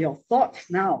 What are your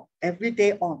thoughts now, every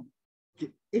day on?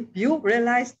 If you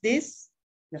realize this,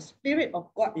 the Spirit of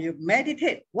God, you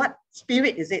meditate. What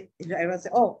spirit is it? If everyone say,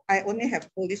 oh, I only have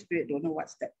Holy Spirit, don't know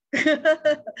what's that.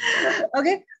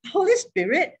 Okay, Holy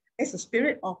Spirit is the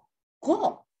Spirit of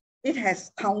God. It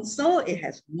has counsel, it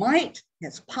has might, it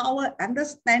has power,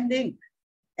 understanding.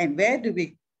 And where do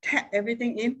we tap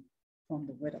everything in? From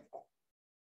the word of God.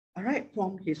 All right,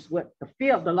 from his word. The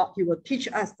fear of the Lord, he will teach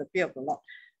us the fear of the Lord.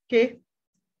 Okay.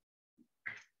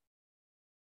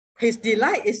 His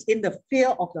delight is in the fear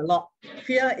of the Lord.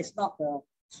 Fear is not the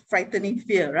frightening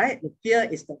fear, right? The fear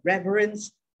is the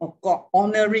reverence of God,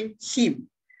 honoring him.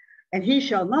 And he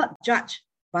shall not judge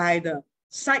by the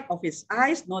sight of his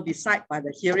eyes, nor decide by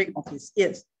the hearing of his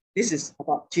ears. This is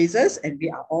about Jesus, and we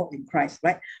are all in Christ,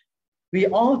 right? We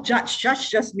all judge.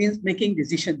 Judge just means making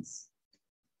decisions.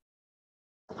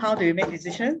 How do we make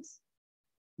decisions?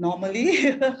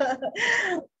 Normally,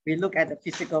 we look at the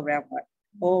physical realm, right?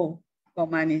 Oh,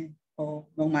 got money. Oh,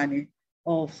 no money.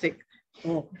 Oh, sick.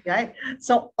 Oh, right?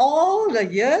 So all the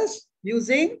years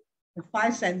using the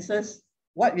five senses,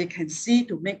 what we can see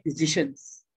to make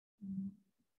decisions.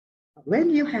 When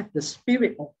you have the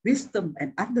spirit of wisdom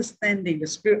and understanding, the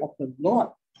spirit of the Lord,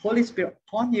 Holy Spirit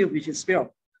upon you, which is spirit of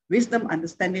wisdom,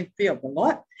 understanding, fear of the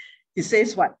Lord, he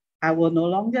says what? I will no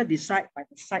longer decide by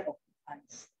the sight of the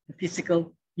eyes, the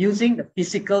physical, using the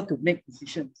physical to make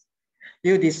decisions.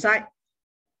 You decide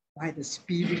by the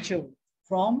spiritual,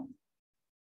 from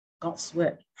God's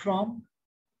word. From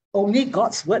only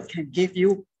God's word can give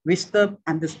you wisdom,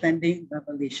 understanding,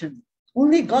 revelation.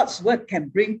 Only God's word can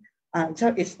bring,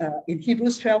 so it's in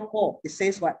Hebrews 12:4, it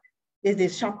says what? It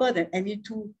is sharper than any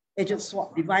two-edged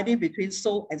sword, dividing between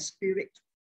soul and spirit.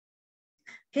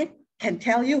 Okay, can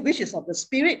tell you which is of the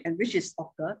spirit and which is of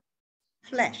the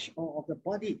flesh or of the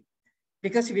body.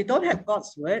 Because if you don't have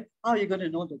God's word, how are you going to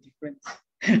know the difference?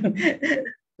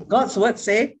 God's word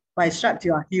say, by stripes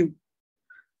you are healed.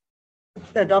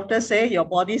 The doctor say, your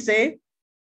body say,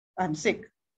 I'm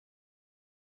sick.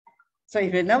 So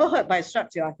if you never heard by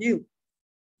stripes you are healed,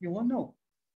 you won't know.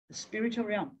 The spiritual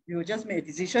realm, you will just make a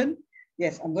decision.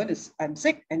 Yes, I'm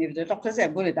sick. And if the doctor says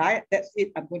I'm going to die, that's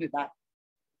it, I'm going to die.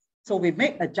 So we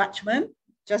make a judgment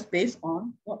just based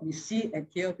on what we see and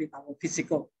hear with our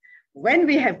physical. When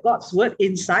we have God's word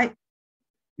inside,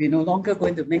 we're no longer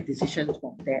going to make decisions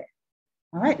from there.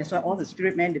 All right, that's why all the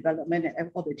spirit man development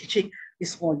and all the teaching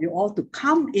is for you all to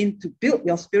come in to build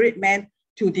your spirit man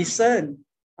to discern,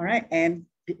 all right, and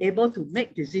be able to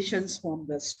make decisions from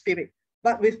the spirit.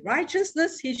 But with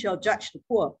righteousness, he shall judge the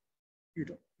poor.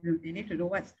 You need to know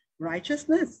what's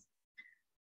righteousness.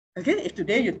 Okay, if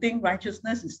today you think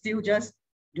righteousness is still just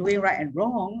doing right and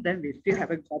wrong, then we still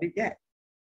haven't got it yet.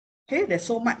 Okay, there's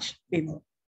so much in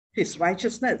his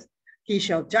righteousness. He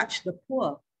shall judge the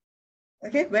poor.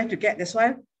 Okay, where to get? That's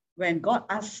why when God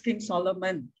asked King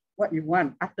Solomon what you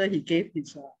want after he gave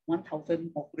his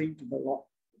 1,000 offering to the Lord,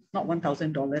 not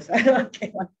 $1,000.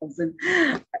 Okay, 1,000.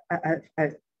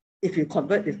 If you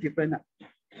convert, it's different,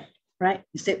 right?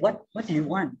 He said, what do you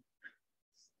want?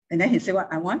 And then he said,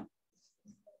 what I want?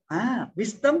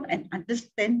 Wisdom and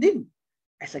understanding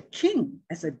as a king,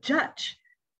 as a judge,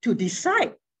 to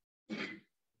decide,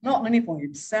 not only for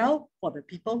himself, for the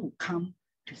people who come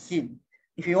to him.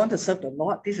 If you want to serve the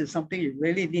Lord, this is something you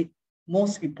really need,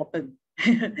 most important.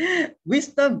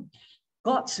 Wisdom,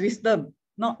 God's wisdom,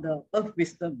 not the earth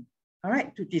wisdom, all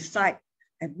right, to decide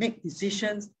and make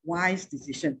decisions, wise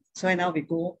decisions. So now we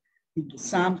go into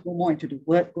Psalms, go more into the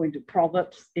word, go into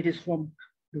Proverbs. It is from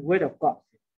the word of God.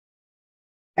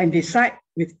 And decide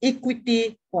with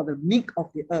equity for the meek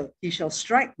of the earth. He shall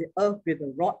strike the earth with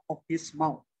the rod of his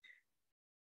mouth.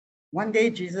 One day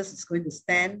Jesus is going to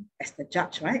stand as the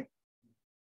judge, right?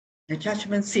 The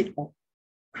judgment seat of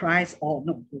Christ, or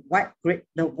no,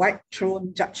 the white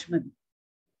throne judgment.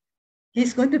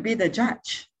 He's going to be the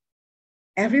judge.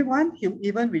 Everyone who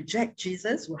even reject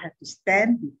Jesus will have to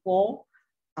stand before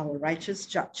our righteous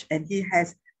judge, and he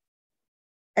has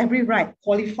every right,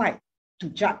 qualified to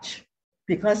judge,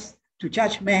 because to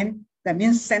judge men, that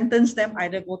means sentence them,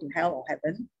 either go to hell or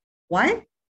heaven. Why?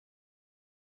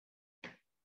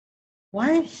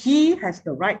 Why? He has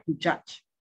the right to judge.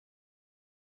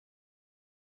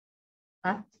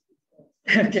 Huh?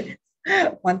 Okay.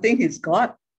 One thing he's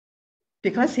got,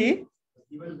 because he,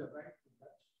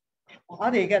 how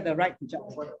do you get the right to judge?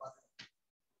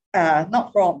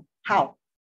 Not from, how?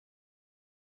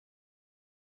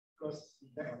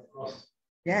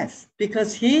 Yes,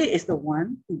 because he is the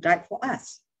one who died for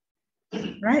us,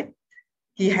 right?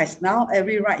 He has now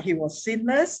every right. He was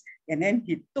sinless, and then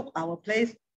he took our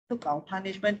place, took our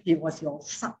punishment. He was your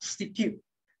substitute.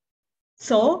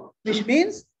 So, which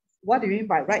means, what do you mean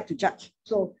by right to judge?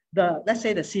 So, let's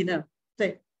say the sinner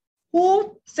say,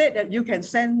 who said that you can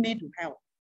send me to hell?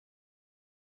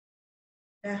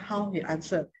 And how he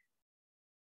answered?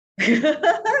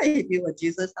 If you were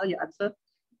Jesus, how you answer?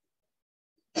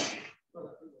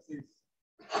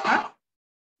 Huh?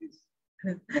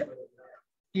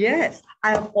 Yes,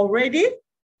 I have already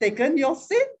taken your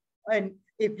sin. And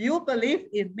if you believe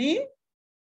in me,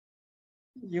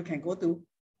 you can go to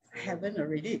heaven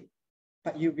already.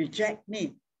 But you reject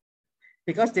me.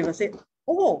 Because they will say,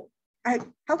 oh,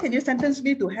 how can you sentence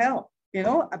me to hell? You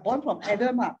know, I'm born from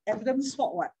Adam. Adam's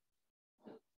fault what?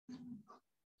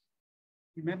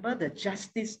 Remember the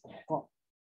justice of God.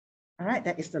 All right,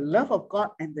 that is the love of God,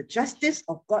 and the justice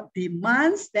of God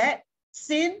demands that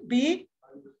sin be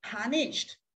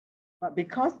punished. But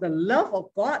because the love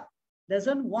of God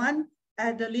doesn't want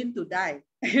Adeline to die,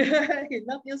 he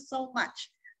loves you so much.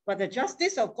 But the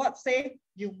justice of God says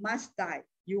you must die,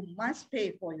 you must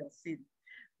pay for your sin.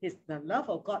 It's the love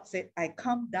of God said, I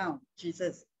come down,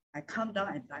 Jesus, I come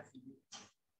down and die for you,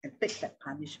 and take that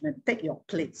punishment, take your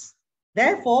place.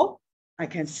 Therefore, I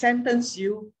can sentence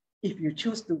you. If you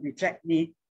choose to reject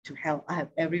me, to hell. I have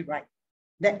every right.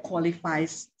 That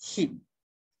qualifies him.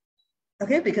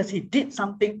 Okay, because he did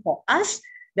something for us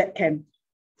that can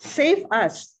save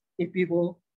us if we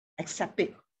will accept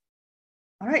it.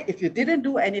 All right, if you didn't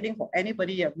do anything for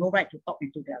anybody, you have no right to talk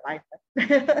into their life.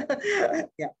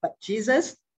 Yeah, but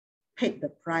Jesus paid the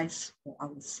price for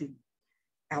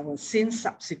our sin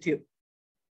substitute.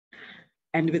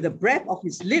 And with the breath of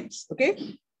his lips,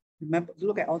 okay, remember,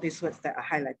 look at all these words that are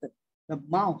highlighted. The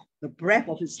mouth, the breath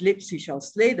of his lips, he shall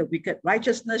slay the wicked.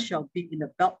 Righteousness shall be in the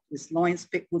belt of his loins,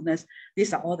 faithfulness.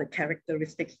 These are all the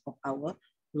characteristics of our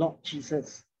Lord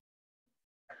Jesus.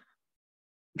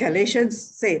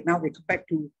 Galatians say, now we come back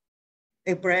to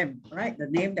Abraham, right? The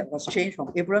name that was changed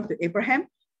from Abram to Abraham.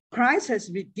 Christ has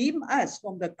redeemed us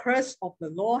from the curse of the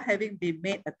law, having been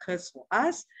made a curse for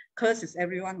us. Curse is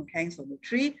everyone who hangs on the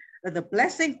tree. That the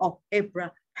blessing of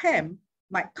Abraham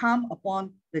might come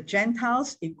upon the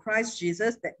Gentiles in Christ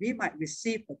Jesus, that we might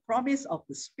receive the promise of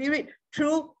the Spirit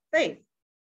through faith.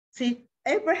 See,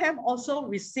 Abraham also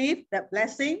received that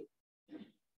blessing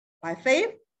by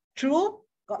faith through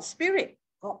God's Spirit.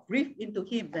 God breathed into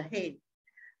him the hay.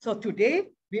 So today,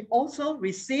 we also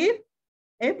receive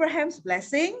Abraham's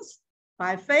blessings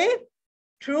by faith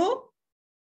through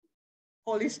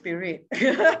Holy Spirit.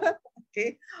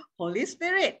 Okay, Holy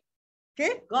Spirit.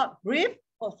 Okay, God breathed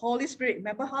for Holy Spirit.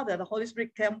 Remember how the Holy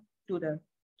Spirit came to the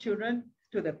children,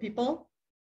 to the people,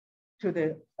 to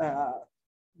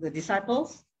the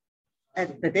disciples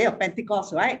at the day of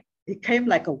Pentecost, right? It came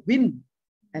like a wind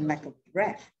and like a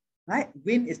breath, right?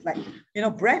 Wind is like, you know,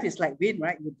 breath is like wind,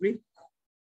 right? You breathe,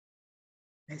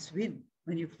 there's wind.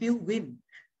 When you feel wind,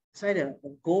 So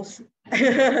the ghost,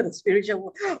 the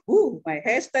spiritual, ooh, my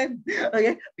hair stand,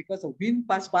 okay, because the wind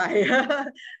passed by.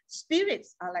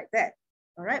 Spirits are like that,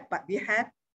 all right? But we have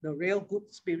the real good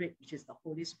spirit, which is the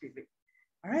Holy Spirit,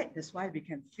 all right? That's why we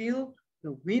can feel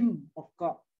the wind of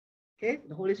God, okay?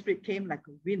 The Holy Spirit came like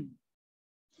a wind.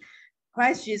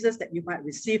 Christ Jesus, that you might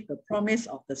receive the promise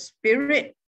of the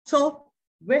Spirit. So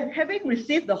when having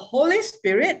received the Holy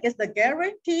Spirit is the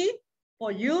guarantee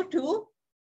for you to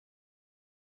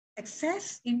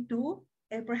access into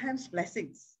Abraham's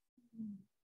blessings.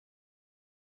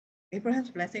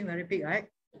 Abraham's blessing, very big, right?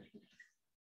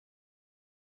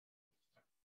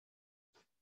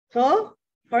 So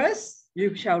first,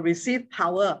 you shall receive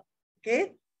power,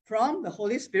 okay, from the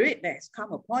Holy Spirit that has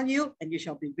come upon you, and you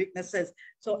shall be witnesses.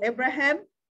 So Abraham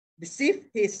received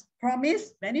his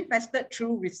promise manifested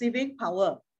through receiving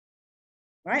power,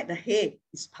 right? The head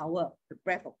is power, the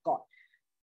breath of God.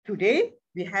 Today,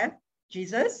 we have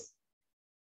Jesus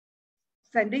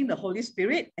sending the Holy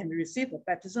Spirit, and we receive the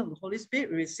baptism of the Holy Spirit,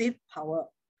 we receive power.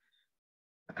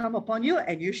 Come upon you,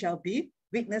 and you shall be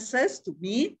witnesses to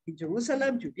me in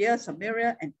Jerusalem, Judea,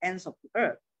 Samaria, and ends of the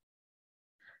earth.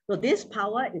 So this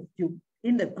power is,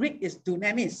 in the Greek, is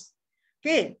dunamis.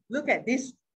 Okay, look at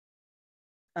this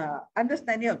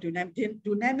understanding of dunamis.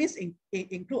 Dunamis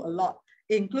include a lot.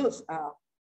 It includes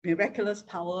miraculous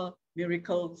power,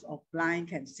 miracles of blind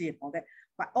can see and all that.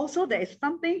 But also there is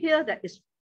something here that is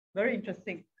very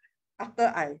interesting. After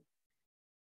I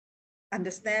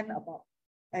understand about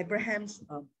Abraham's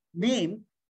name,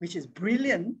 which is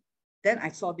brilliant, then I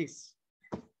saw this.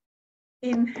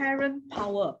 Inherent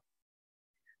power.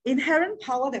 Inherent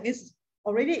power, that means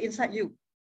already inside you.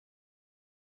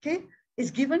 Okay,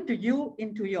 it's given to you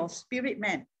into your spirit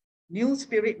man, new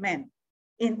spirit man.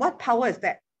 In what power is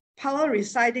that? Power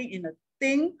residing in a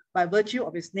thing by virtue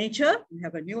of its nature. You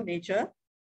have a new nature,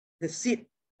 the seed,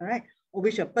 all right, of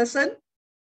which a person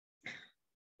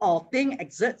or thing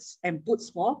exerts and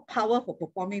puts forth power for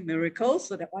performing miracles.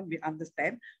 So that one we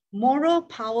understand. Moral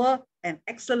power and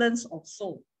excellence of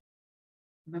soul.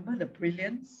 Remember the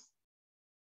brilliance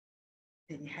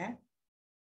that you have?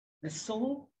 The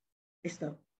soul is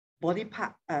the body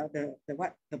part, the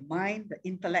mind, the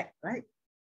intellect, right?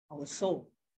 Our soul,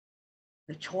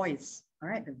 the choice, all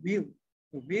right, the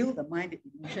will, the mind, the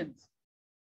emotions.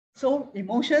 So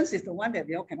emotions is the one that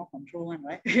we all cannot control one,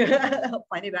 right?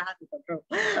 Find it very hard to control.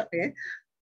 Okay.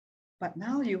 But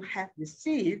now you have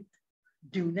received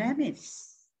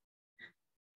dunamis.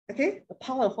 Okay, the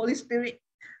power of Holy Spirit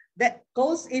that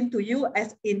goes into you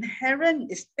as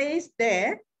inherent, it stays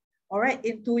there, all right,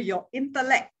 into your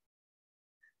intellect,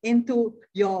 into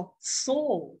your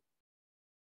soul.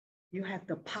 You have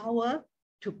the power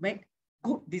to make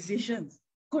good decisions,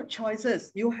 good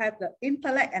choices. You have the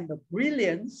intellect and the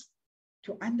brilliance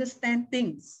to understand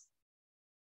things,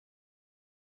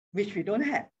 which we don't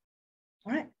have.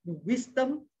 All right, the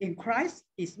wisdom in Christ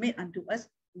is made unto us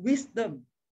wisdom,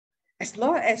 as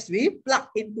long as we plug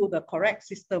into the correct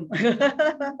system,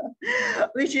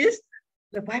 which is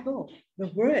the Bible, the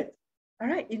Word. All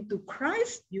right, into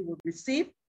Christ, you will receive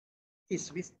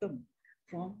His wisdom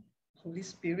from Holy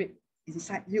Spirit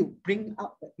inside you, bring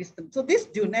out that wisdom. So this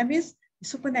dunamis is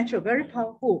supernatural, very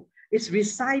powerful. It's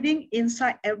residing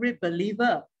inside every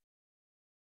believer.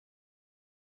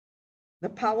 The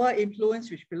power,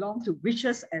 influence, which belong to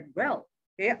riches and wealth.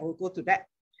 Okay, I will go to that.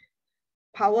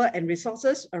 Power and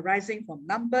resources arising from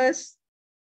numbers.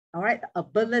 All right, the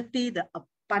ability, the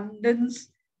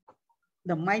abundance,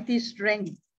 the mighty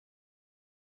strength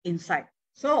inside.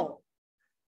 So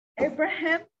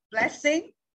Abraham's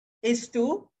blessing is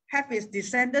to have his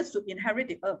descendants to inherit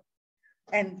the earth.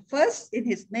 And first in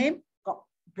his name, got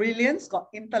brilliance, got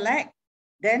intellect.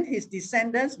 Then his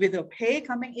descendants with the pay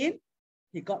coming in,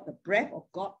 he got the breath of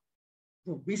God,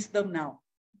 the wisdom now,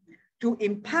 to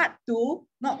impart to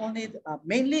not only,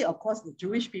 mainly of course, the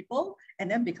Jewish people,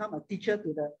 and then become a teacher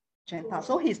to the Gentiles.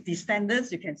 So his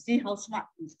descendants, you can see how smart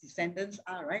his descendants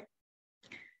are, right?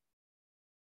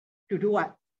 To do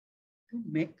what? To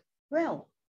make wealth.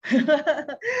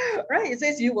 Right? It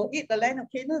says you will eat the land of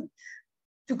Canaan.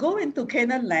 To go into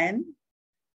Canaan land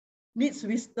needs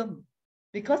wisdom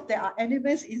because there are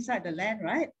enemies inside the land,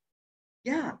 right?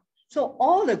 Yeah. So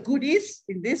all the goodies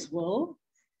in this world,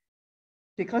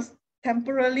 because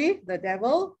temporarily the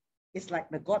devil is like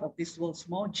the god of this world,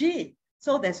 small g.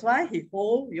 So that's why he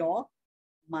holds your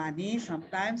money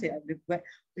sometimes.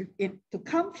 To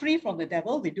come free from the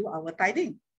devil, we do our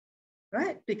tithing,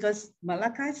 right? Because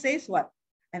Malachi says what?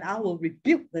 And I will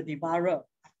rebuke the devourer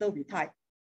after we tithe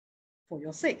for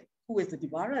your sake. Who is the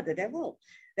devourer? The devil.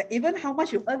 That even how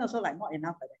much you earn also like not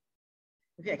enough for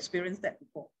that. Have you experienced that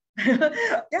before?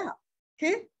 Yeah,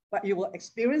 okay. But you will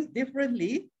experience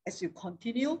differently as you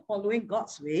continue following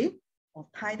God's way of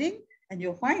tithing, and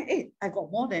you'll find, hey, I got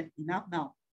more than enough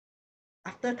now.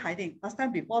 After tithing, last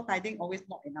time before tithing, always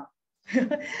not enough.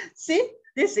 See,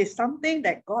 this is something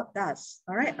that God does,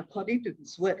 all right, according to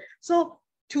His word. So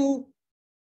to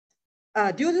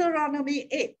Deuteronomy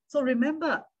 8. So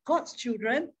remember, God's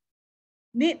children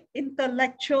need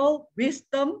intellectual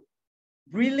wisdom,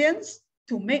 brilliance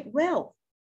to make wealth.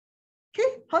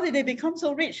 Okay, how did they become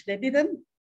so rich? They didn't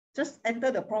just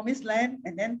enter the promised land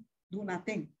and then do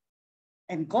nothing.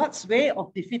 And God's way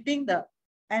of defeating the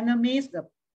enemies, the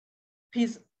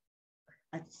peace.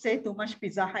 I say too much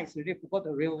Pizza Heights, really forgot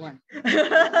the real one.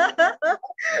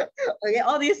 Okay,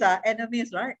 all these are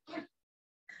enemies, right?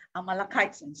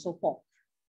 Amalekites and so forth.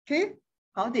 Okay,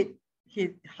 how did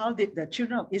the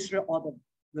children of Israel, or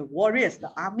the warriors,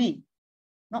 the army,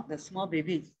 not the small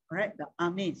babies, right? The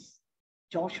armies,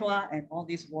 Joshua and all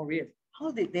these warriors,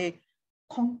 how did they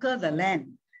conquer the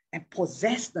land and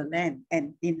possess the land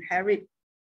and inherit?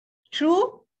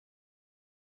 Through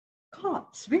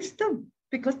God's wisdom,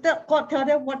 because God tell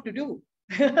them what to do.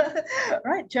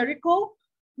 Right? Jericho,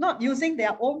 not using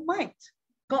their own might.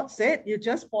 God said, you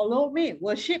just follow me,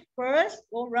 worship first,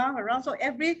 go around. So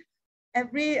every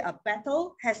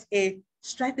battle has a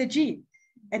strategy,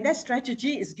 and that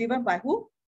strategy is given by who?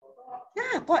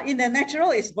 Yeah, God in the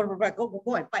natural is go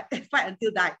and fight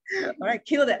until die. All right,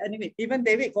 kill the enemy. Even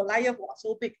David, Goliath was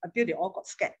so big until they all got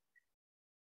scared.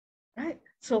 Right?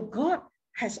 So God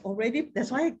has already,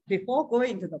 that's why before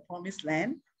going into the promised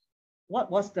land, what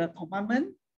was the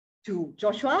commandment to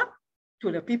Joshua,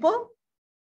 to the people?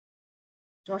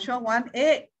 Joshua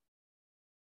 1:8.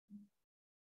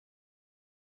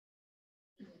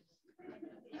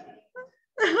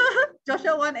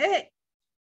 Joshua 1:8.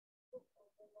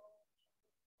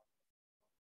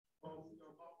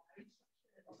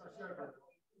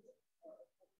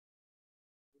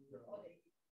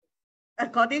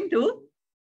 According to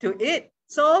it,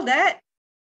 so that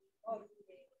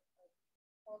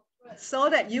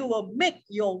you will make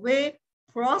your way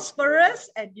prosperous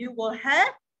and you will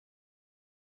have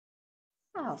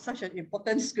such an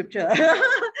important scripture.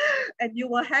 And you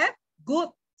will have good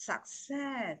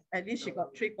success. At least she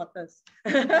got 3 quarters.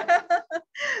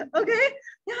 Okay,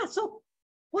 yeah, so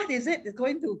what is it? It's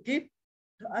going to give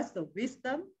to us the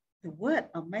wisdom, the word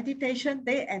of meditation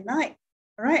day and night.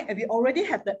 Right? And we already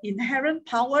have the inherent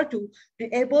power to be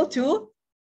able to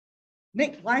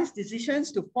make wise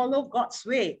decisions, to follow God's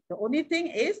way. The only thing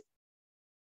is,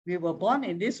 we were born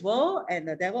in this world and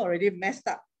the devil already messed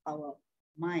up our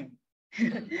mind.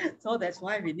 So that's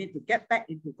why we need to get back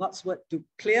into God's word, to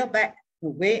clear back the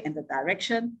way and the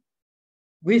direction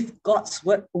with God's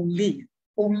word only.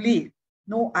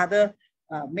 No other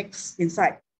mix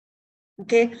inside.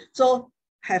 Okay, so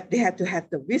they have to have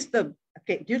the wisdom.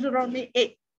 Okay, Deuteronomy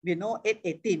 8, we know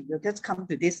 8:18. We'll just come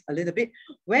to this a little bit.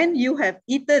 When you have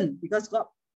eaten, because God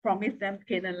promised them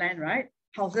Canaan land, right?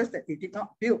 Houses that they did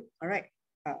not build, all right?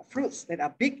 Fruits that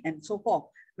are big and so forth.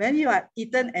 When you have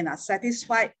eaten and are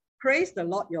satisfied, praise the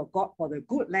Lord your God for the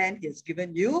good land He has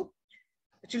given you.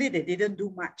 Actually, they didn't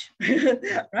do much,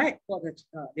 right?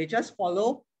 They just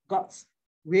follow God's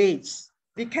ways.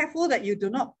 Be careful that you do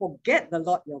not forget the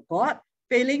Lord your God,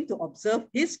 failing to observe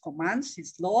His commands,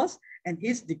 His laws, and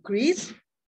His decrees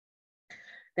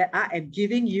that I am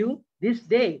giving you this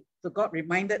day. So God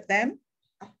reminded them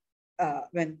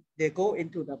when they go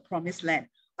into the promised land.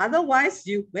 Otherwise,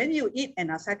 when you eat and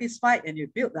are satisfied and you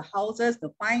build the houses, the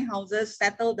fine houses,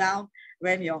 settle down,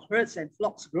 when your herds and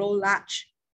flocks grow large,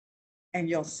 and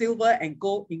your silver and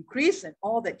gold increase, and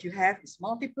all that you have is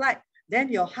multiplied, then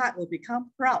your heart will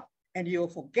become proud, and you will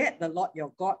forget the Lord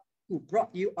your God, who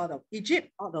brought you out of Egypt,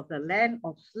 out of the land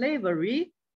of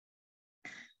slavery.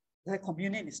 The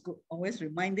communion is good, always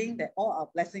reminding that all our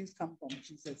blessings come from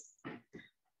Jesus.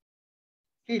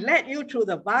 He led you through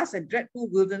the vast and dreadful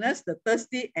wilderness, the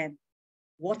thirsty and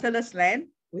waterless land.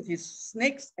 With his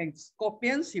snakes and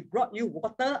scorpions, he brought you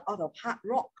water out of hard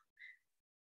rock.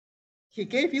 He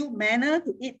gave you manna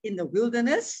to eat in the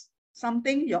wilderness,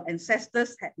 something your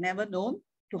ancestors had never known,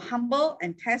 to humble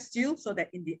and test you so that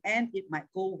in the end it might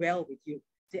go well with you.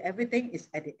 See, everything is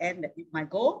at the end that it might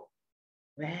go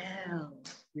well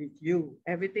with you.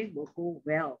 Everything will go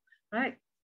well, right?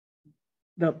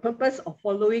 The purpose of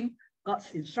following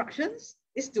God's instructions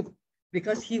is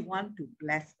because He wants to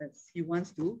bless us. He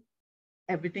wants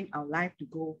everything, our life, to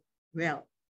go well.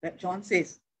 That John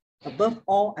says, above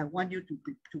all, I want you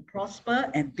to prosper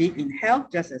and be in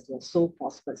health, just as your soul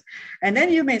prospers. And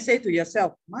then you may say to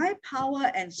yourself, my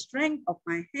power and strength of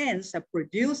my hands have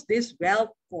produced this wealth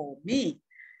for me.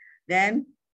 Then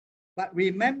But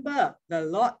remember the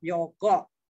Lord your God.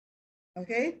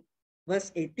 Okay,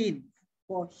 verse 18.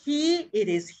 For it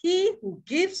is he who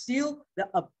gives you the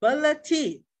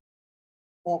ability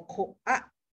or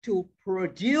to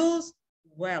produce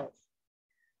wealth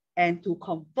and to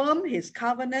confirm his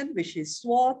covenant, which he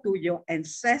swore to your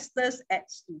ancestors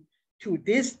to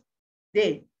this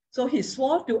day. So he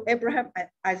swore to Abraham,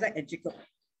 Isaac, and Jacob.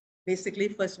 Basically,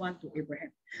 first one to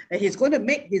Abraham. That he's going to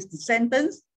make his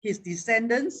descendants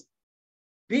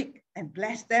big and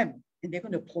bless them. And they're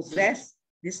going to possess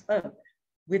this earth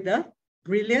with the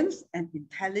brilliance and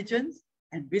intelligence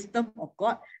and wisdom of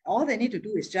God. All they need to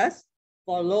do is just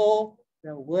follow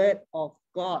the word of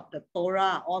God, the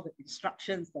Torah, all the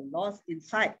instructions, the laws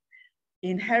inside.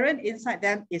 Inherent inside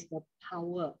them is the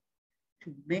power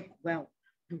to make wealth,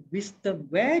 the wisdom.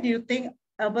 Where do you think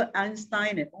Albert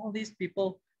Einstein and all these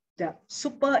people, they're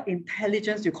super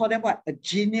intelligence, you call them what? A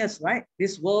genius, right?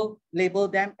 This world label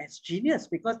them as genius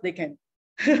because they can,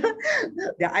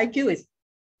 their IQ is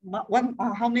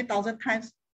how many thousand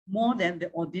times more than the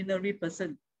ordinary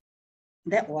person.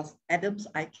 That was Adam's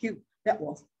IQ. That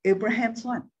was Abraham's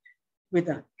one. With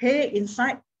the hay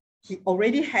inside, he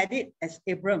already had it as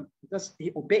Abram because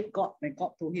he obeyed God when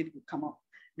God told him to come out.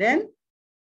 Then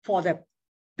for the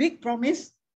big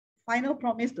promise, final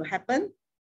promise to happen,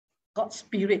 God's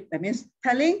spirit, that means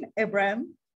telling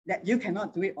Abraham that you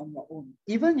cannot do it on your own.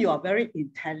 Even you are very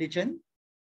intelligent,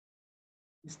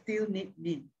 you still need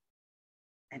me.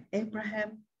 And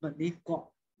Abraham believed God.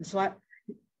 That's why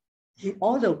he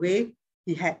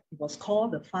was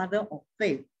called the father of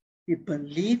faith. He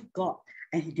believed God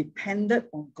and he depended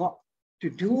on God to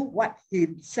do what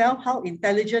himself, how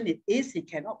intelligent it is, he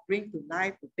cannot bring to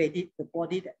life the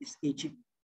body that is aging.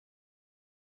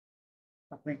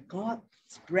 But when God's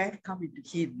breath comes into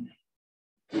him,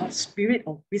 God's spirit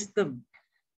of wisdom,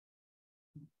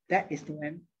 that is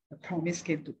when the promise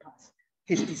came to pass.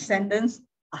 His descendants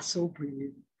are so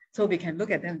brilliant. So we can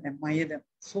look at them and admire them.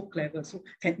 So clever, so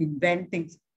can invent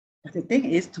things. But the thing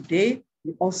is, today,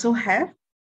 we also have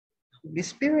the Holy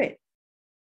Spirit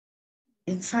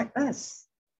inside us.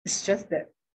 It's just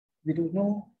that we don't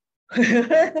know.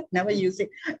 Never use it.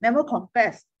 Never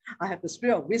confess. I have the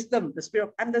spirit of wisdom. The spirit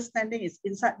of understanding is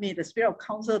inside me. The spirit of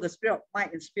counsel, the spirit of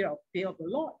might, and spirit of fear of the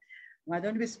Lord. Why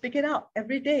don't we speak it out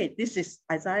every day? This is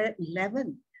Isaiah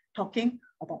 11, talking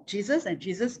about Jesus, and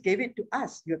Jesus gave it to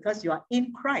us because you are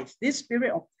in Christ. This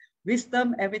spirit of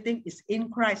wisdom, everything is in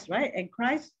Christ, right? And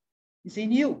Christ is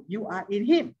in you. You are in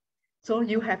him. So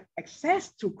you have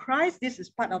access to Christ. This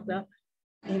is part of the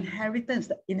inheritance.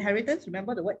 The inheritance,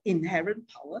 remember the word inherent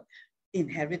power.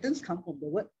 Inheritance comes from the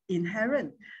word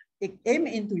inherent. It came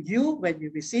into you when you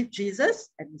receive Jesus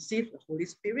and receive the Holy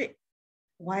Spirit.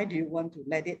 Why do you want to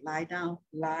let it lie down,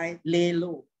 lay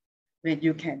low, when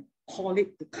you can call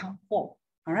it to come forth?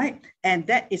 All right. And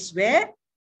that is where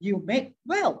you make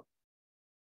wealth.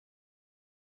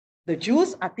 The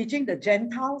Jews are teaching the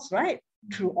Gentiles, right?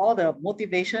 Through all the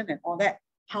motivation and all that,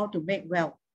 how to make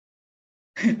wealth.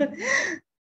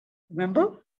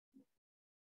 Remember?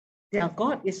 Their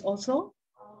God is also.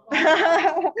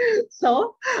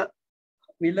 So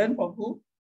we learn from who?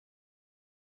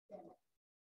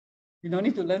 You don't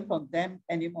need to learn from them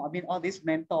anymore. I mean, all these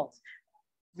mentors.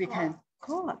 We can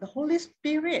call the Holy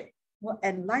Spirit will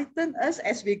enlighten us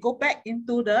as we go back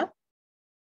into the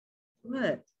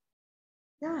word.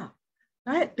 Yeah,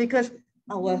 right? Because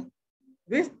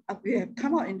we have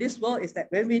come out in this world is that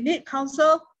when we need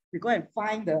counsel, we go and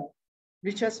find the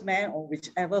richest man or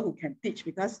whichever who can teach,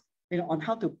 because on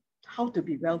how to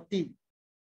be wealthy.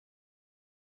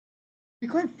 You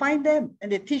go and find them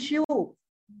and they teach you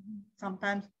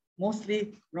sometimes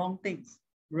mostly wrong things,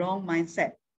 wrong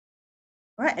mindset.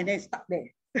 All right, and then it's stuck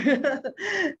there.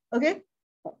 Okay,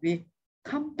 but we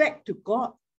come back to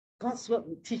God. God's word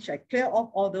will teach. I clear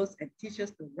off all those and teach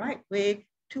us the right way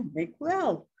to make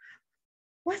wealth.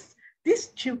 These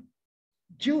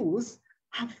Jews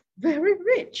are very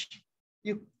rich.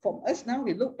 From us now,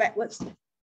 we look backwards,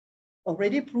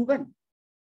 already proven.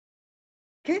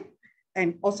 Okay,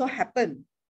 and also happened.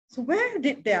 So where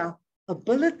did their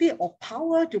ability or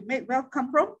power to make wealth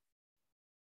come from?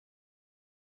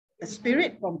 The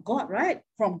spirit from God, right?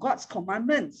 From God's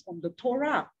commandments, from the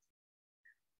Torah,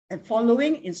 and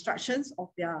following instructions of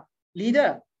their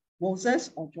leader, Moses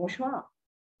or Joshua,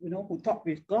 who talked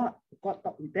with God. God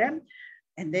talked with them,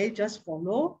 and they just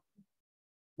follow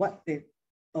what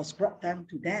was brought them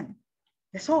to them.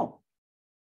 That's all.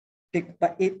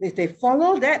 But if they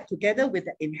follow that together with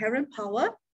the inherent power,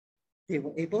 they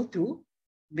were able to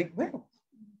make wealth.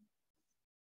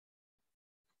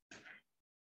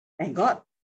 And God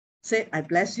said, I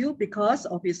bless you because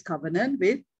of his covenant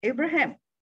with Abraham.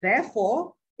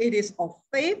 Therefore, it is of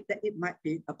faith that it might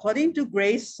be according to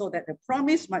grace, so that the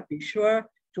promise might be sure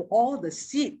to all the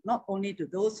seed, not only to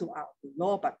those who are of the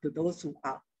law, but to those who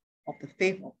are of the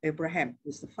faith of Abraham, who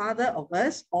is the father of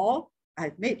us all. I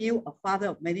have made you a father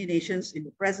of many nations in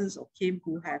the presence of him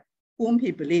whom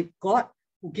he believed, God,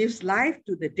 who gives life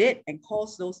to the dead and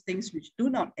calls those things which do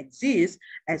not exist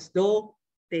as though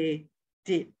they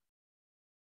did.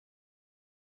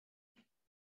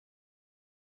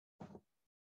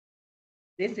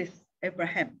 This is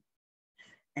Abraham.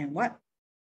 And what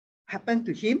happened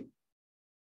to him?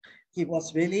 He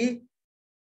was really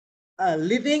a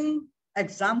living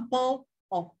example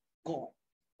of God,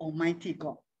 Almighty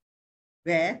God.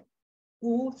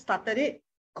 Who started it?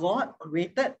 God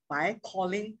created by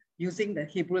using the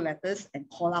Hebrew letters and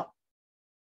call out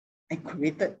and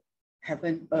created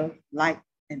heaven, earth, light,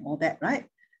 and all that, right?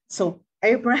 So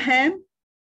Abraham,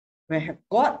 where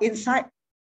God inside,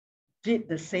 did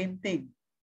the same thing.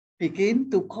 Begin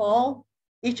to call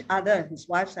each other, his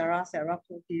wife Sarah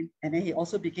called him, and then he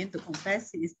also began to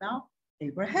confess he is now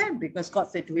Abraham, because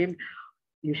God said to him,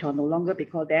 you shall no longer be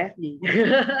called Daphne.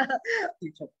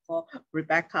 You shall be called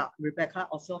Rebecca. Rebecca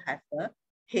also has the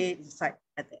Hey inside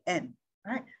at the end,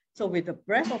 right? So with the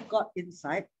breath of God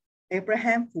inside,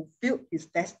 Abraham fulfilled his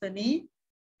destiny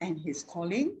and his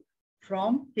calling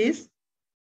from his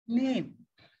name.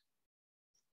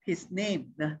 His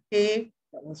name, the Hey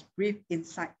that was breathed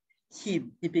inside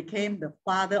him. He became the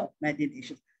father of many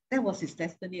nations. That was his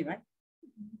destiny, right?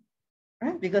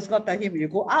 Right? Because God told him, you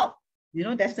go out. You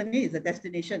know, destiny is a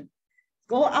destination.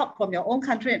 Go out from your own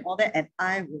country and all that, and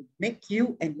I will make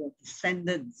you and your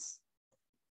descendants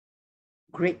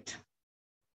great.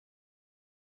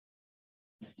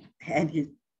 And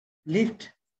he lived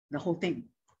the whole thing,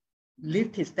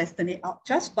 lived his destiny out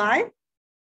just by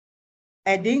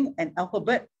adding an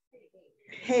alphabet,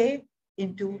 Hey,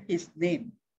 into his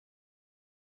name.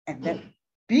 And that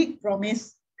big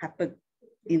promise happened.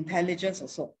 Intelligence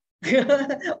also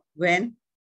went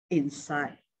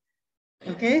inside.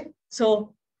 Okay,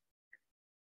 so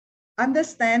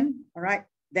understand, all right,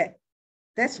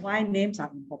 that's why names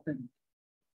are important,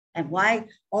 and why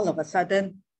all of a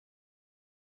sudden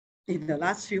in the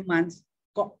last few months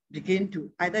God begin to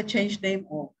either change name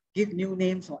or give new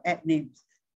names or add names,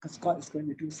 because God is going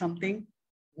to do something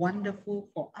wonderful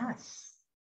for us,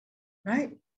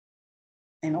 right?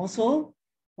 And also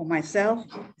for myself,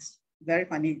 it's very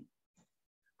funny.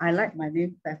 I like my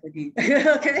name Stephanie.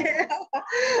 Okay.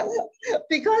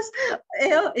 Because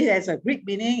it has a Greek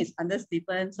meaning, it's under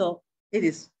Stephen, so it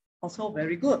is also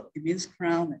very good. It means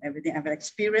crown and everything. I've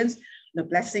experienced the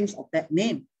blessings of that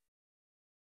name.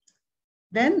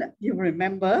 Then you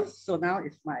remember, so now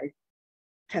it's my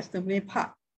testimony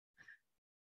part.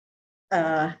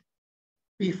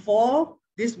 Before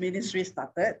this ministry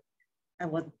started, I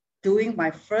was doing my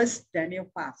first Daniel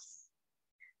fast.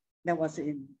 That was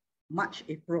in March,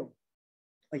 April,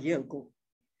 a year ago.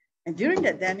 And during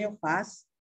that Daniel fast,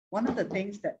 one of the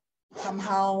things that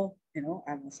somehow, you know,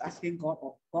 I was asking God,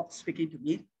 or God speaking to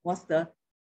me, was the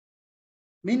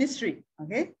ministry,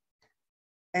 okay?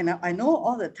 And I know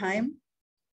all the time,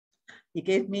 he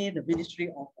gave me the ministry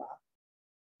of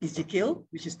Ezekiel,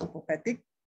 which is the prophetic,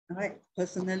 right?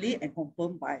 Personally and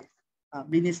confirmed by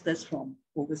ministers from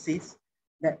overseas,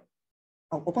 that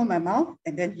I'll open my mouth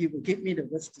and then he will give me the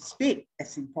words to speak,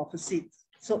 as in prophecy.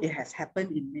 So it has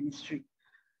happened in ministry.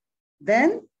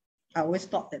 Then I always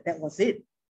thought that was it.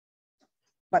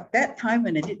 But that time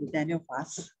when I did the Daniel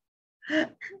fast,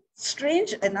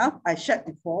 strange enough, I shared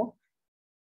before,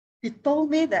 he told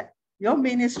me that your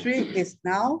ministry is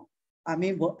now,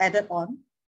 we're added on,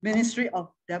 ministry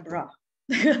of Deborah.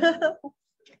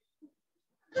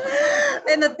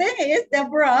 And the thing is,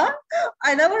 Deborah,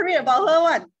 I never read about her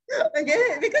one,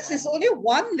 okay? Because it's only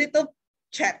one little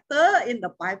chapter in the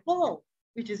Bible,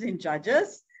 which is in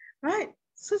Judges, right?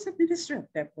 So it's a ministry of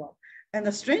Deborah. And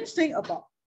the strange thing about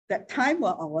that time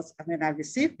when I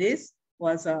received this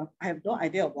was, I have no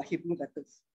idea about Hebrew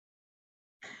letters.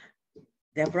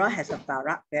 Deborah has a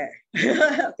Barak there.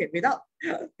 Okay, without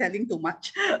telling too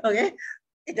much, okay?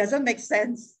 It doesn't make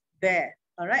sense there,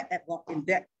 all right, in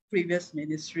that previous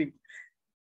ministry.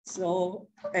 So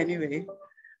anyway,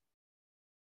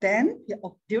 then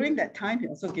during that time, he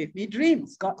also gave me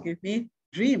dreams. God gave me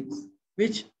dreams,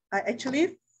 which I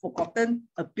actually forgotten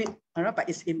a bit, all right, but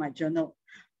it's in my journal.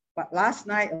 But last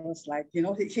night, I was like, you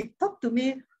know, he talked to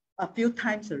me a few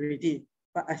times already,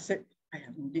 but I said, I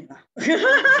have no need.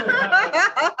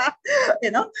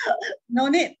 You know, no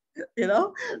need, you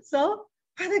know. So,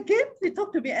 but again, he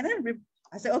talked to me, and then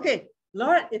I said, okay,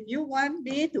 Lord, if you want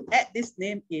me to add this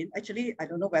name in, actually, I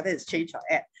don't know whether it's changed or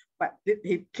add, but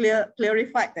he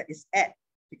clarified that it's add,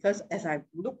 because as I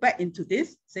look back into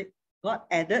this, say God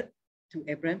added to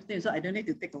Abraham's name, so I don't need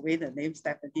to take away the name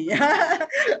Stephanie.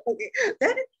 Okay,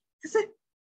 then he said,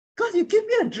 God, you give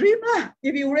me a dream lah.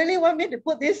 If you really want me to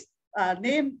put this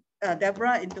name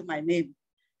Deborah into my name,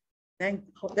 then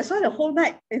that's why the whole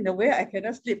night in the way I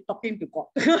cannot sleep talking to God.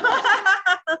 And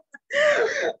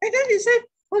then he said,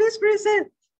 Holy Spirit said,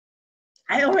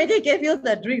 I already gave you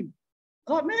the dream.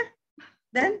 God, man.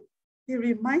 Then he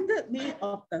reminded me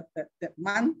of the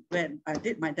month when I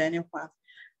did my Daniel fast.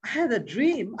 I had a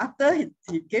dream after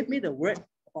he gave me the word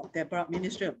of Deborah,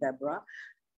 ministry of Deborah.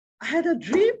 I had a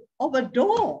dream of a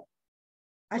door.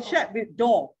 I shared with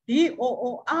door,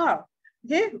 D-O-O-R.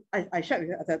 Okay, I shared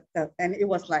with and it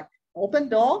was like open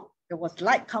door. There was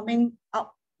light coming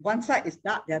out. One side is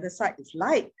dark, the other side is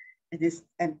light.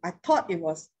 And I thought it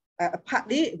was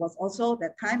partly, it was also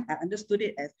that time I understood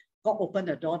it as God opened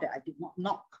the door that I did not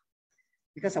knock,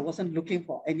 because I wasn't looking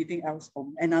for anything else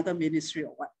from another ministry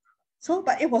or what. So,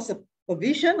 but it was a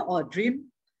vision or a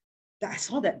dream that I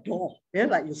saw that door. Yeah,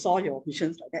 like you saw your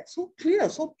visions like that. So clear,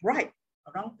 so bright,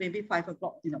 around maybe 5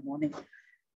 o'clock in the morning.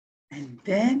 And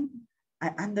then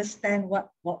I understand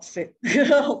what God said,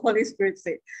 Holy Spirit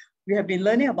said. We have been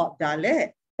learning about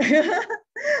Dalet.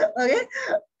 Okay.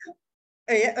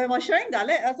 I was sharing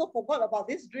Dalet, I also forgot about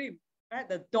this dream, right?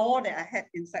 The door that I had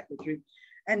inside the dream.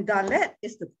 And Dalet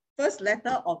is the first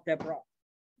letter of Deborah.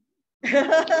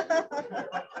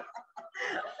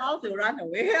 How to run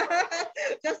away.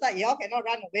 Just like y'all cannot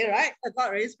run away, right? I God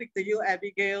already speak to you,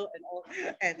 Abigail, and all,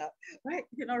 and right,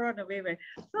 you cannot run away. Right?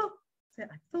 So I said,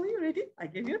 I told you already, I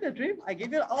gave you the dream, I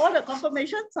give you all the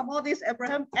confirmation. Some of this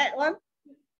Abraham add one.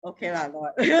 Okay, lah,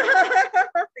 Lord.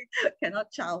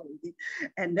 Cannot chow already.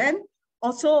 And then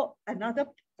also another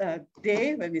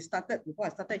day when we started, before I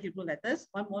started Hebrew letters,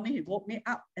 one morning he woke me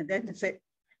up and then he said,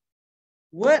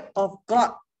 Word of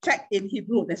God, check in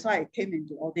Hebrew. That's why I came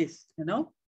into all this, you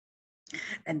know.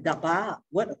 And Daba,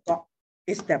 word of God,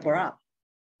 is Deborah.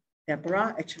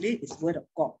 Deborah actually is word of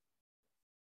God.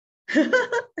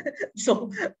 So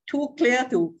too clear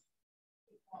to.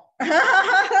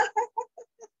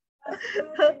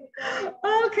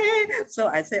 Okay, so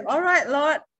I say, all right,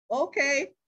 Lord,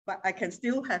 okay, but I can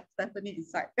still have Stephanie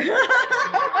inside.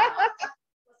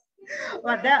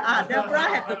 But Deborah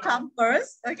had to come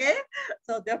first, okay?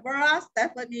 So Deborah,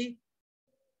 Stephanie.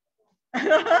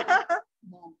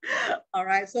 All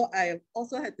right, so I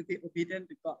also had to be obedient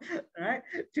to God, right?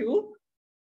 To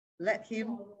let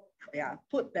him,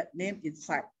 put that name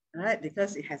inside, right?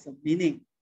 Because it has a meaning,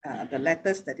 the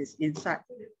letters that is inside.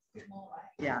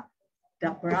 Yeah,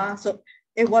 Deborah. So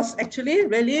it was actually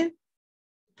really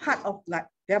part of like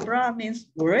Deborah means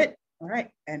word, all right?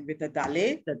 And with the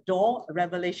Dalet, the door,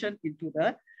 revelation into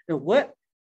the word.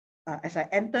 As I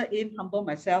enter in, humble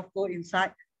myself, go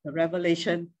inside the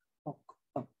revelation of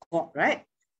God, right?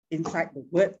 Inside the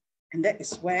word. And that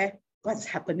is where what's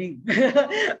happening,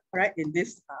 right? In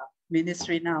this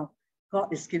ministry now.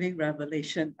 God is giving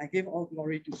revelation. I give all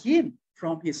glory to him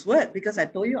from his word, because I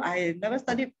told you I never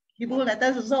studied Hebrew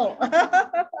letters also.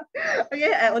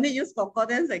 Okay, I only use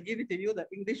concordance. I give it to you, the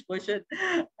English version.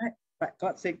 Right? But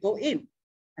God said, go in.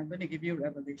 I'm going to give you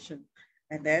revelation.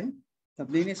 And then the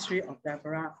ministry of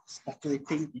Deborah is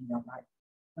operating in your life.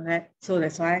 All right. So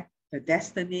that's why the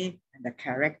destiny and the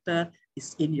character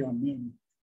is in your name.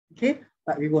 Okay.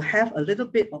 But we will have a little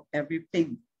bit of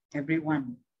everything,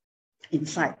 everyone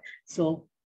inside. So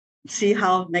see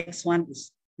how next one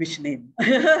is which name.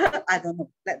 I don't know.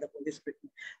 Let the Holy Spirit know.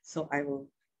 So I will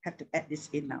have to add this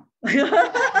in now.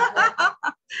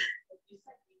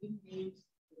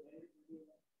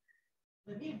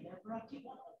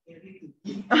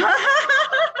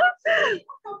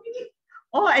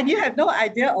 Oh, and you have no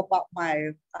idea about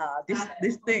my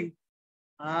this thing.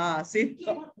 See.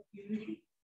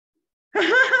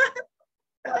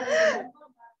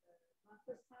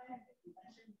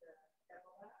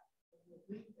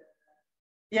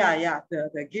 Yeah,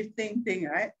 the gifting thing,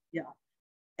 right? Yeah.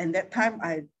 And that time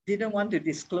I didn't want to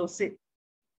disclose it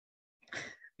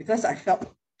because I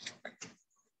felt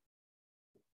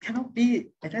cannot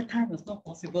be, at that time it's not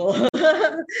possible.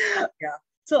 Yeah.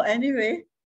 So anyway,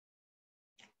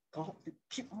 God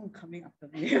keep on coming after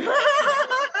me.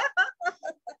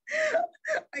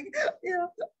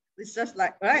 It's just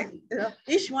like, right?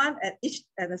 Each one at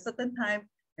a certain time,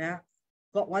 yeah,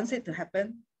 God wants it to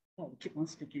happen. God keep on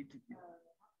speaking to you.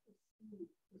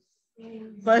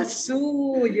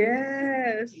 Pursue,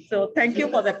 yes. So thank you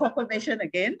for the confirmation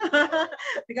again,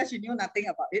 because you knew nothing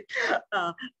about it,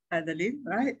 Adeline,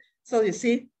 right? So you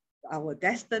see, our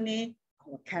destiny,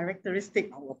 our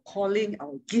characteristic, our calling,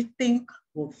 our gifting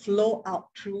will flow out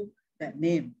through that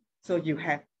name. So you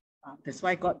have, that's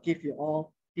why God gives you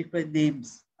all different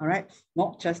names, all right?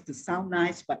 Not just to sound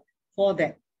nice, but for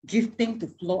that gifting to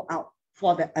flow out,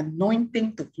 for the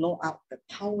anointing to flow out, the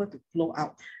power to flow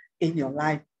out in your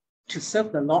life to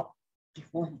serve the Lord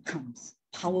before He comes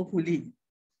powerfully.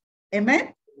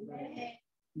 Amen? Amen.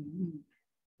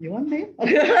 You want name?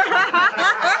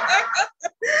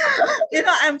 You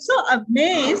know, I'm so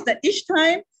amazed that each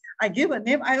time I give a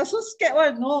name, I also scared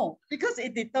what no, because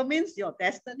it determines your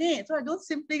destiny. So I don't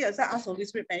simply ask Holy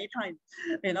Spirit many times,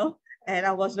 you know. And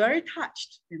I was very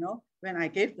touched, you know, when I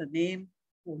gave the name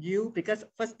for you, because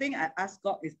first thing I asked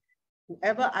God is,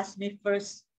 whoever asks me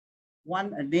first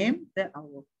want a name, then I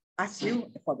will ask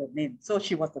you for the name. So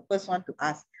she was the first one to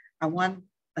ask, I want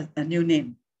a new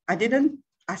name. I didn't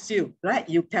ask you, right?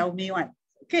 You tell me one.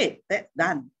 Okay, that's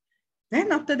done.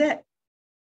 Then after that,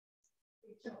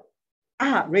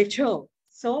 Rachel.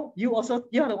 So you also,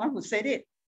 you're the one who said it.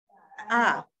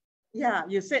 Yeah,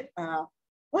 you said,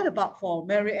 what about for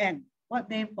Mary Ann? What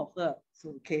name for her? So,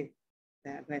 okay,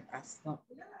 that let us know.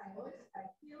 Yeah, I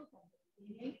feel from the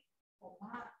beginning, for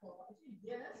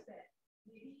years, that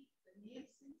maybe the name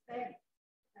since then,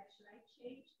 like, should I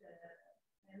change the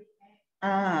Mary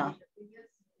Ann?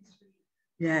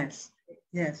 Yes,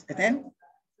 yes. And then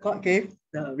God gave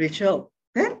the Rachel.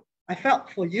 Then I felt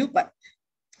for you, but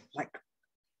like,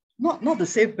 not to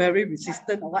say very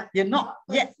resistant or what, you're not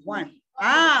yet one.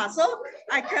 So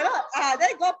I cannot,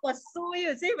 then God pursue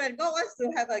you. See, when God wants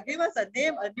to give us a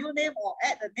name, a new name, or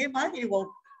add a name, He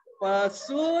will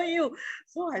pursue you.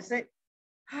 So I said,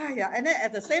 yeah. And then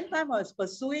at the same time I was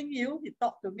pursuing you, He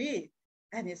talked to me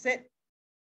and He said,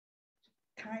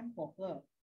 time for her.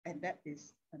 And that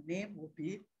is, her name will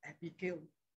be Abigail.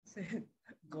 I said,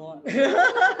 God,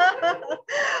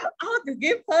 how to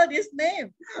give her this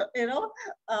name? You know,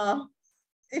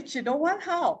 if she don't want,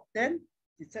 how? Then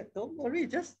He said, don't worry,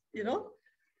 just, you know,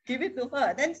 give it to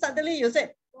her. Then suddenly you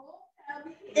said,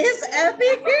 it's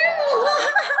Abigail.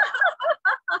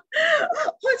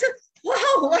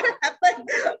 Wow, what happened?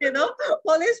 You know,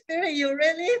 Holy Spirit, you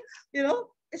really, you know,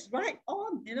 it's right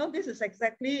on. You know, this is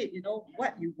exactly, you know,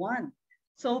 what you want.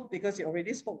 So because you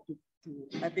already spoke to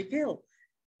Abigail,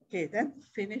 okay, then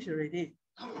finish already.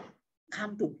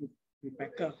 Come to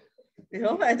Rebecca. You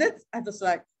know, and then I was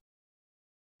like,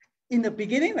 in the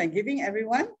beginning, when giving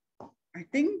everyone, I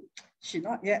think she's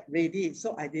not yet ready.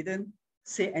 So I didn't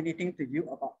say anything to you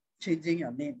about changing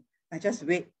your name. I just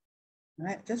wait,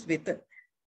 right? Just waited.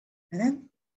 And then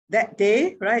that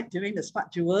day, right, during the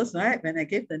Smart Jewels, right, when I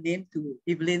gave the name to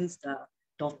Evelyn's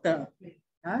daughter,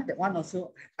 that one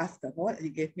also asked the Lord, He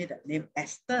gave me that name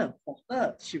Esther for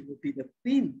her. She will be the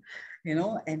queen, you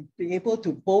know, and be able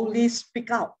to boldly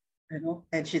speak out, you know,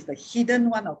 and she's the hidden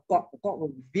one of God. God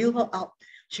will reveal her out.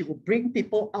 She will bring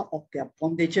people out of their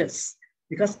bondages,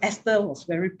 because Esther was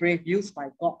very brave, used by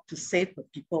God to save the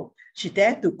people. She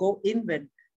dared to go in when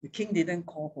the king didn't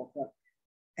call for her.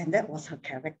 And that was her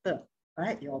character,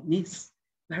 right? Your niece,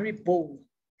 very bold,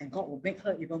 and God will make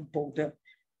her even bolder.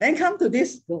 Then come to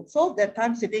this girl. So that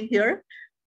time sitting here,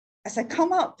 as I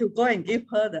come out to go and give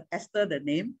her the Esther the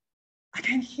name, I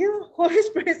can hear Holy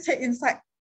Spirit say inside,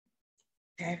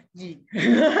 Daphne.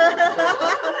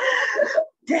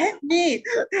 Daphne.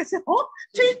 I said, oh,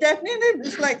 change Daphne name.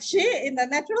 It's like she in the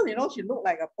natural, you know, she looked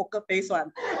like a poker face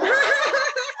one.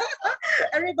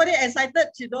 Everybody excited,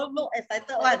 she don't look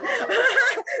excited one.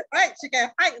 Right? She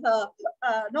can hide her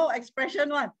no expression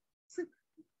one. So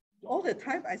all the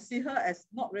time I see her as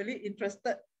not really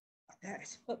interested. I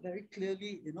heard very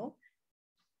clearly, you know,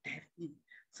 Daphne.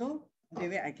 So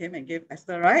anyway, I came and gave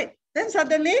Esther, right? Then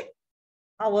suddenly,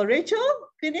 our Rachel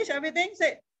finished everything,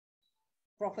 said,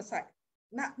 prophesy.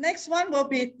 Now, next one will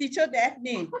be Teacher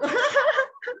Daphne.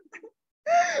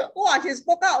 Wow, she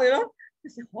spoke out, you know. I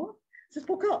said, what? She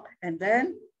spoke out. And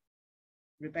then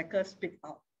Rebecca speak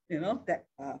out, you know, that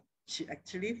she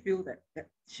actually feel that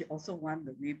she also won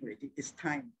the name already. It's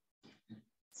time.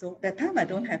 So that time I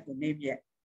don't have the name yet,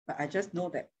 but I just know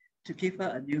that to give her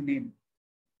a new name.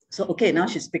 So, okay, now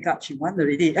she speak out. She won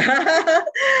already.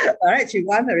 All right, she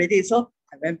won already. So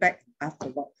I went back and asked the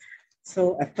Lord.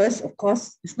 So at first, of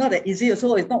course, it's not that easy.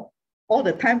 So it's not all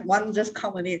the time one just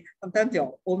come on it. Sometimes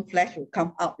your own flesh will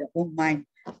come out, your own mind.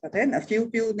 But then a few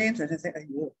names, and I said,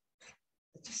 oh,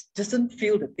 it just doesn't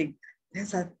feel the thing.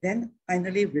 Then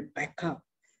finally Rebecca.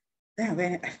 Then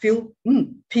when I feel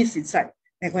peace inside,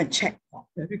 I go and check. Oh,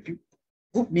 very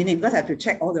good meaning, because I have to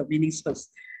check all the meanings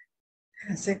first.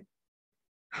 And I said,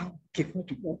 how give her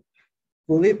to go?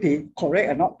 will it be correct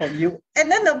or not from you?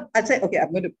 And then I said, okay,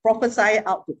 I'm going to prophesy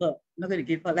out to her. I'm not going to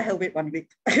give her, let her wait 1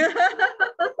 week.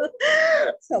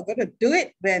 So I'm going to do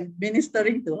it when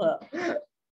ministering to her.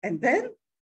 And then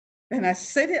when I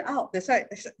said it out, that's why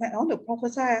I want to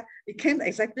prophesy, it came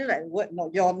exactly like the word, no,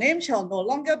 your name shall no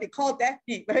longer be called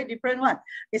Daphne, very different one.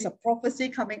 It's a prophecy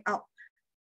coming out.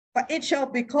 But it shall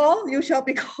be called, you shall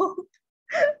be called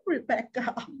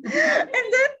Rebecca. And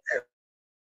then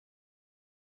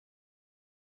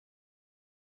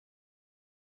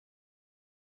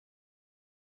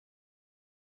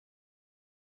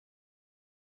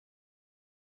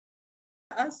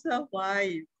ask her why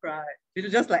you cry.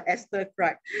 Just like Esther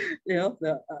cried,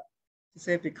 to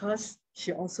say because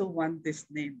she also wants this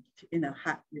name. In her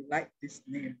heart, you like this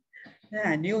name. Then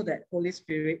I knew that Holy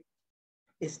Spirit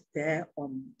is there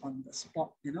on the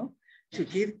spot, to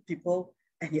give people,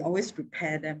 and he always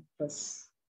prepare them first,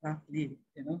 roughly,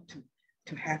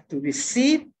 to have to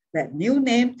receive that new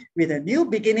name with a new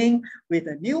beginning, with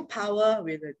a new power,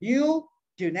 with a new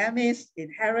dunamis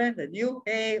inherent, the new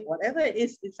A, whatever it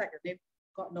is inside the name.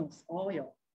 God knows all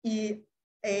your E,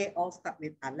 A, all start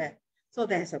with Aleph. So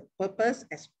there's a purpose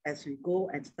as we go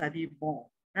and study more,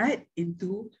 right,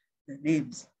 into the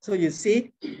names. So you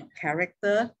see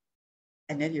character,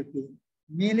 and then you'll be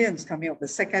millions coming up, the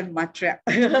second matriarch.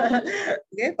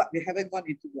 Okay, but we haven't gone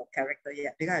into your character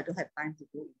yet because I don't have time to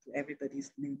go into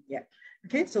everybody's name yet.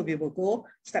 Okay, so we will go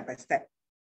step by step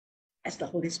as the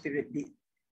Holy Spirit lead.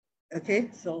 Okay,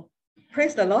 so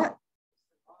praise the Lord.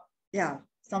 Yeah,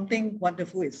 something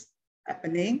wonderful is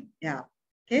happening. Yeah.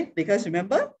 Okay, because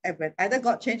remember, either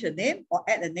God change a name or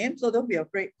add a name, so don't be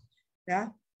afraid. Yeah,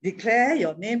 declare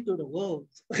your name to the world.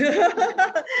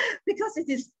 Because it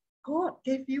is God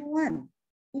gave you one.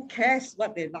 Who cares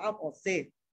what they love or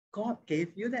say? God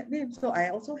gave you that name, so I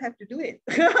also have to do it.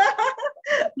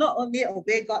 Not only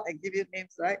obey God and give you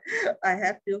names, right? I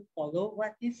have to follow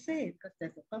what he said because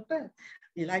there's a purpose.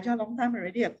 Elijah, long time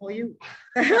already, I call you.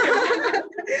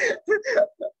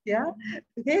 Yeah.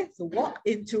 Okay. So walk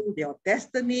into your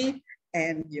destiny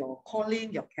and your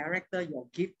calling, your character, your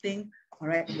gifting. All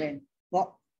right. When God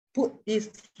put these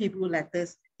Hebrew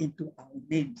letters into our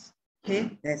names.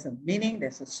 Okay. There's a meaning,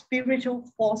 there's a spiritual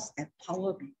force and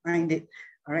power behind it.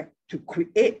 All right. To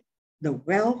create the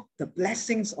wealth, the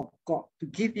blessings of God, to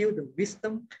give you the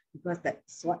wisdom, because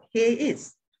that's what He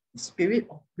is, the spirit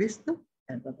of wisdom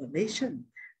and revelation,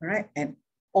 all right? And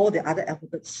all the other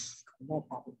alphabets more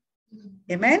powerful.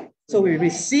 Amen? So we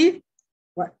receive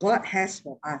what God has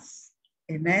for us.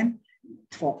 Amen?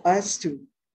 For us to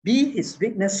be His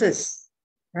witnesses,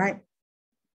 right?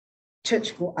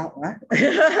 Church go out, huh?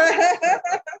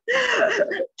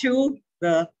 To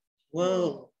the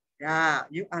world. Yeah,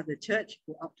 you are the church,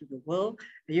 go out to the world.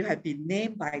 You have been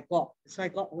named by God. That's why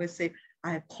God always say,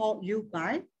 I have called you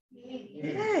by name.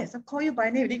 Yes, I call you by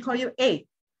name. He didn't call you A.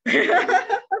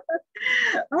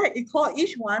 Right, he called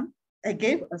each one and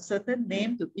gave a certain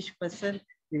name to each person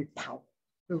with power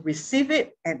to receive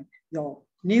it, and your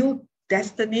new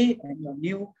destiny and your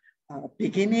new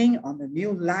beginning on the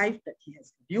new life that he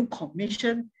has, new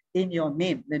commission in your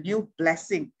name, the new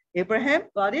blessing. Abraham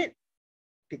got it,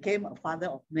 became a father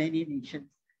of many nations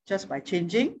just by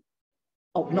changing.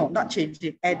 Oh, no, not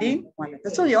changing, adding one letter.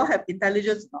 So you all have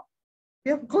intelligence now.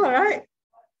 You have God, right?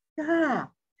 Yeah,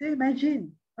 can you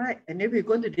imagine? Right, and then we're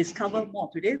going to discover more.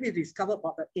 Today we discover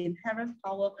about the inherent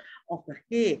power of the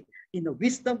head in the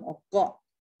wisdom of God.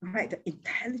 Right, the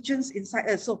intelligence inside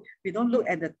us. So we don't look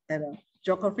at the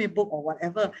geography book or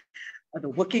whatever, or the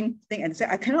working thing and say,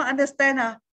 I cannot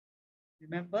understand.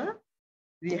 Remember,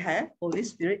 we have Holy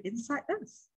Spirit inside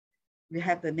us. We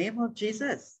have the name of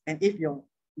Jesus. And if your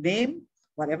name,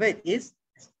 whatever it is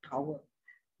power.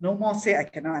 No more say, I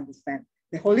cannot understand.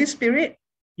 The Holy Spirit,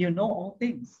 you know all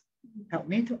things. Help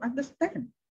me to understand.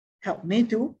 Help me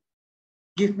to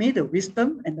give me the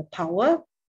wisdom and the power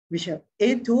which are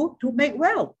aim to make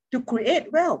wealth, to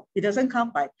create wealth. It doesn't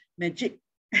come by magic.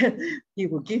 He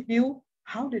will give you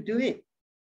how to do it.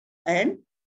 And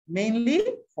mainly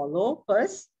follow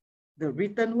first the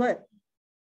written word.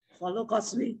 Follow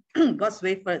God's way, God's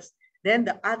way first. Then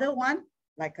the other one,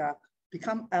 like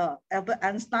become Albert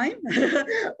Einstein,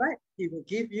 right? He will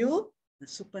give you the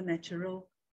supernatural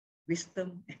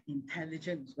wisdom and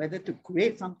intelligence, whether to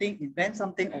create something, invent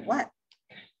something, or what.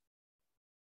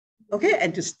 Okay,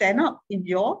 and to stand up in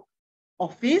your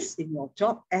office, in your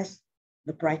job as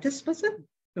the brightest person,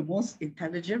 the most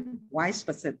intelligent, wise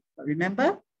person. But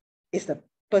remember, it's the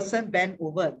person bent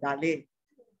over, Dale,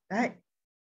 right?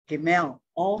 Gemel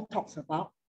all talks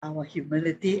about our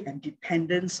humility and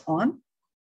dependence on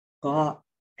God.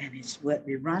 and his word.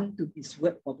 We run to his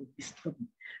word for the wisdom,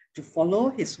 to follow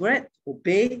his word,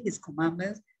 obey his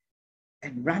commandments,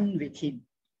 and run with him.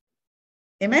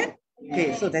 Amen?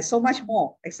 Okay, so there's so much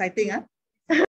more exciting. Huh?